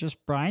McKnight, just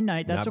Brian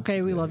Knight. That's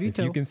okay. We love you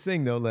too. If you can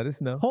sing, though, let us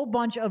know. Whole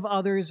bunch of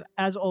others.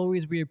 As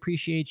always, we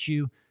appreciate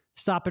you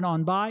stopping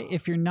on by.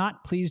 If you're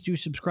not, please do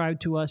subscribe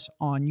to us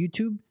on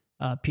YouTube,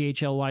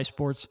 PHLY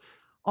Sports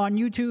on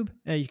YouTube.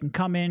 You can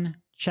come in,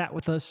 chat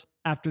with us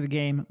after the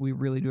game. We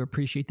really do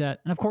appreciate that.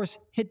 And of course,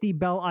 hit the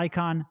bell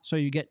icon so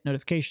you get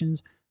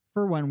notifications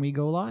for when we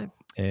go live.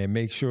 And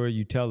make sure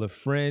you tell a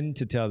friend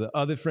to tell the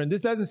other friend. This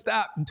doesn't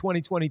stop in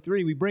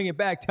 2023. We bring it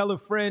back. Tell a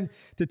friend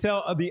to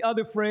tell the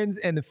other friends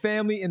and the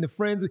family and the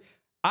friends.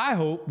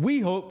 We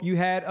hope you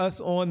had us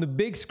on the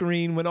big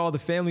screen when all the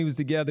family was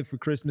together for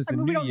Christmas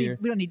and New Year.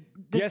 We don't need,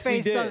 this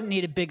face doesn't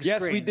need a big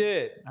screen. Yes, we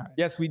did. Right.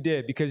 Yes, we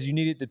did. Because you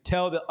needed to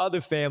tell the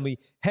other family,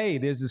 hey,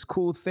 there's this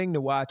cool thing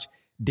to watch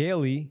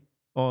daily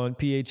on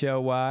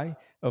PHLY,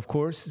 of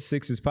course,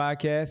 Sixers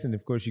podcast. And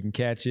of course, you can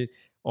catch it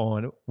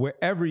on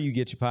wherever you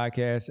get your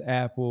podcasts,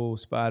 Apple,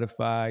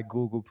 Spotify,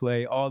 Google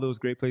Play, all those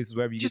great places,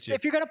 wherever you get your...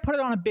 If you're going to put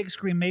it on a big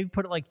screen, maybe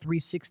put it like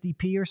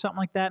 360p or something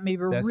like that.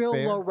 Maybe That's real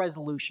fair. Low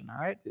resolution,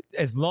 all right?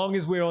 As long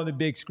as we're on the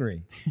big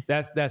screen.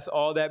 That's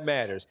all that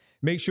matters.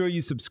 Make sure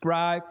you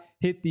subscribe,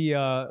 hit the,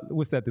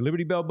 the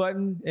Liberty Bell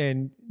button,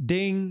 and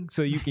ding,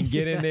 so you can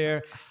get in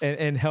there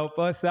and help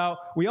us out.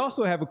 We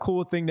also have a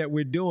cool thing that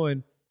we're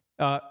doing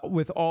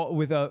with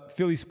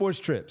Philly sports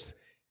trips.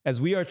 As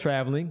we are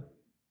traveling,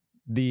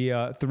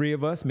 the three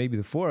of us, maybe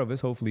the four of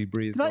us, hopefully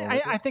Bree is going with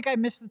us. I think I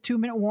missed the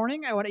 2-minute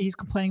warning. He's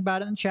complaining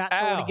about it in chat, so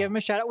I want to give him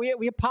a shout out.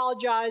 We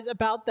apologize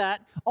about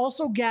that.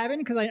 Also, Gavin,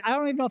 because I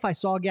don't even know if I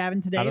saw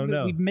Gavin today,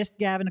 but we've missed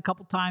Gavin a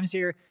couple times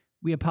here.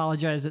 We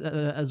apologize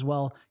as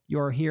well.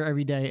 You're here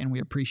every day, and we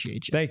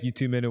appreciate you. Thank you,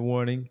 2-minute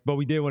warning. But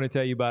we did want to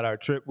tell you about our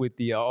trip with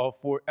the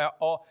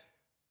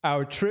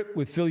our trip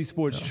with Philly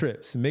Sports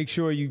Trips. Make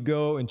sure you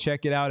go and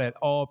check it out at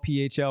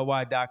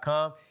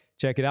allphly.com.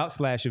 Check it out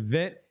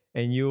 /event.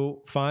 And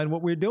you'll find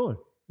what we're doing.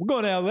 We're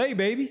going to LA,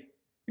 baby.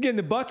 We're getting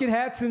the bucket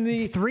hats and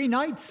the 3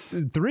 nights.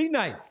 3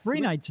 nights. 3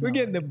 nights. We're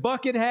getting the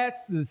bucket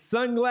hats, the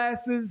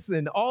sunglasses,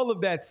 and all of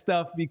that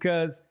stuff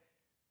because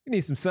we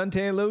need some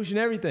suntan lotion,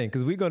 everything.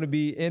 Because we're going to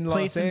be in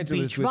Los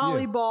Angeles beach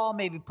volleyball,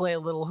 maybe play a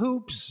little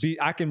hoops.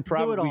 I can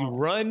probably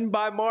run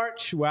by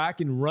March, where I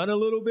can run a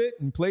little bit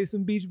and play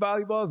some beach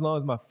volleyball as long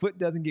as my foot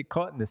doesn't get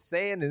caught in the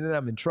sand, and then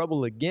I'm in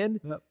trouble again,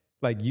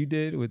 like you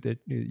did with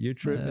your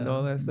trip and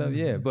all that stuff.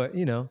 Yeah, but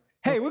you know.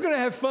 Hey, we're going to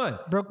have fun.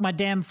 Broke my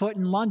damn foot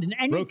in London.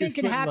 Anything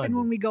can happen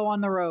when we go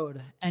on the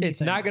road. Anything.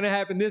 It's not going to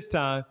happen this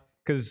time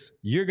because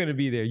you're going to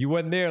be there. You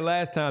wasn't there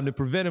last time to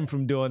prevent him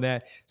from doing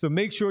that. So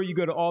make sure you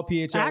go to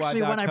allphly.com.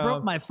 Actually, when I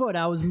broke my foot,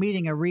 I was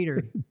meeting a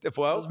reader.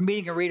 Well, I was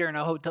meeting a reader in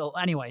a hotel.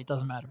 Anyway, it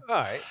doesn't matter. All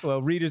right.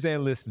 Well, readers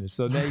and listeners.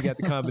 So now you got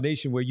the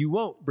combination where you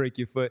won't break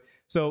your foot.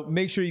 So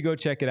make sure you go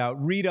check it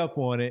out. Read up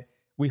on it.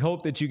 We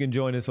hope that you can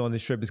join us on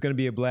this trip. It's going to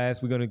be a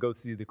blast. We're going to go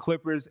see the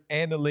Clippers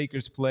and the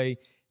Lakers play.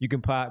 You can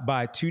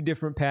buy 2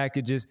 different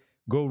packages.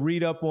 Go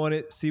read up on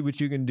it. See what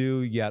you can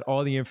do. You got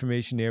all the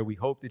information there. We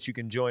hope that you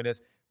can join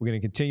us. We're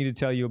going to continue to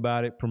tell you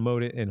about it,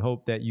 promote it, and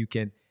hope that you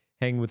can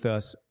hang with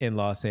us in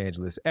Los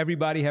Angeles.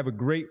 Everybody have a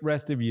great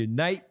rest of your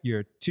night,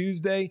 your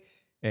Tuesday,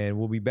 and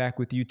we'll be back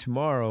with you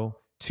tomorrow,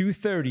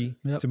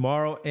 2:30,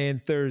 tomorrow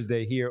and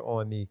Thursday here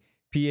on the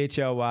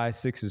PHLY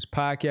Sixers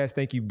podcast.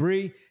 Thank you,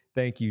 Bree.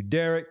 Thank you,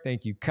 Derek.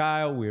 Thank you,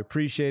 Kyle. We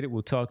appreciate it.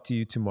 We'll talk to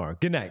you tomorrow.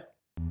 Good night.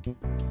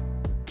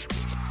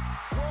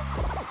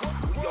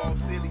 We all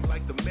silly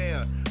like the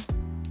mayor.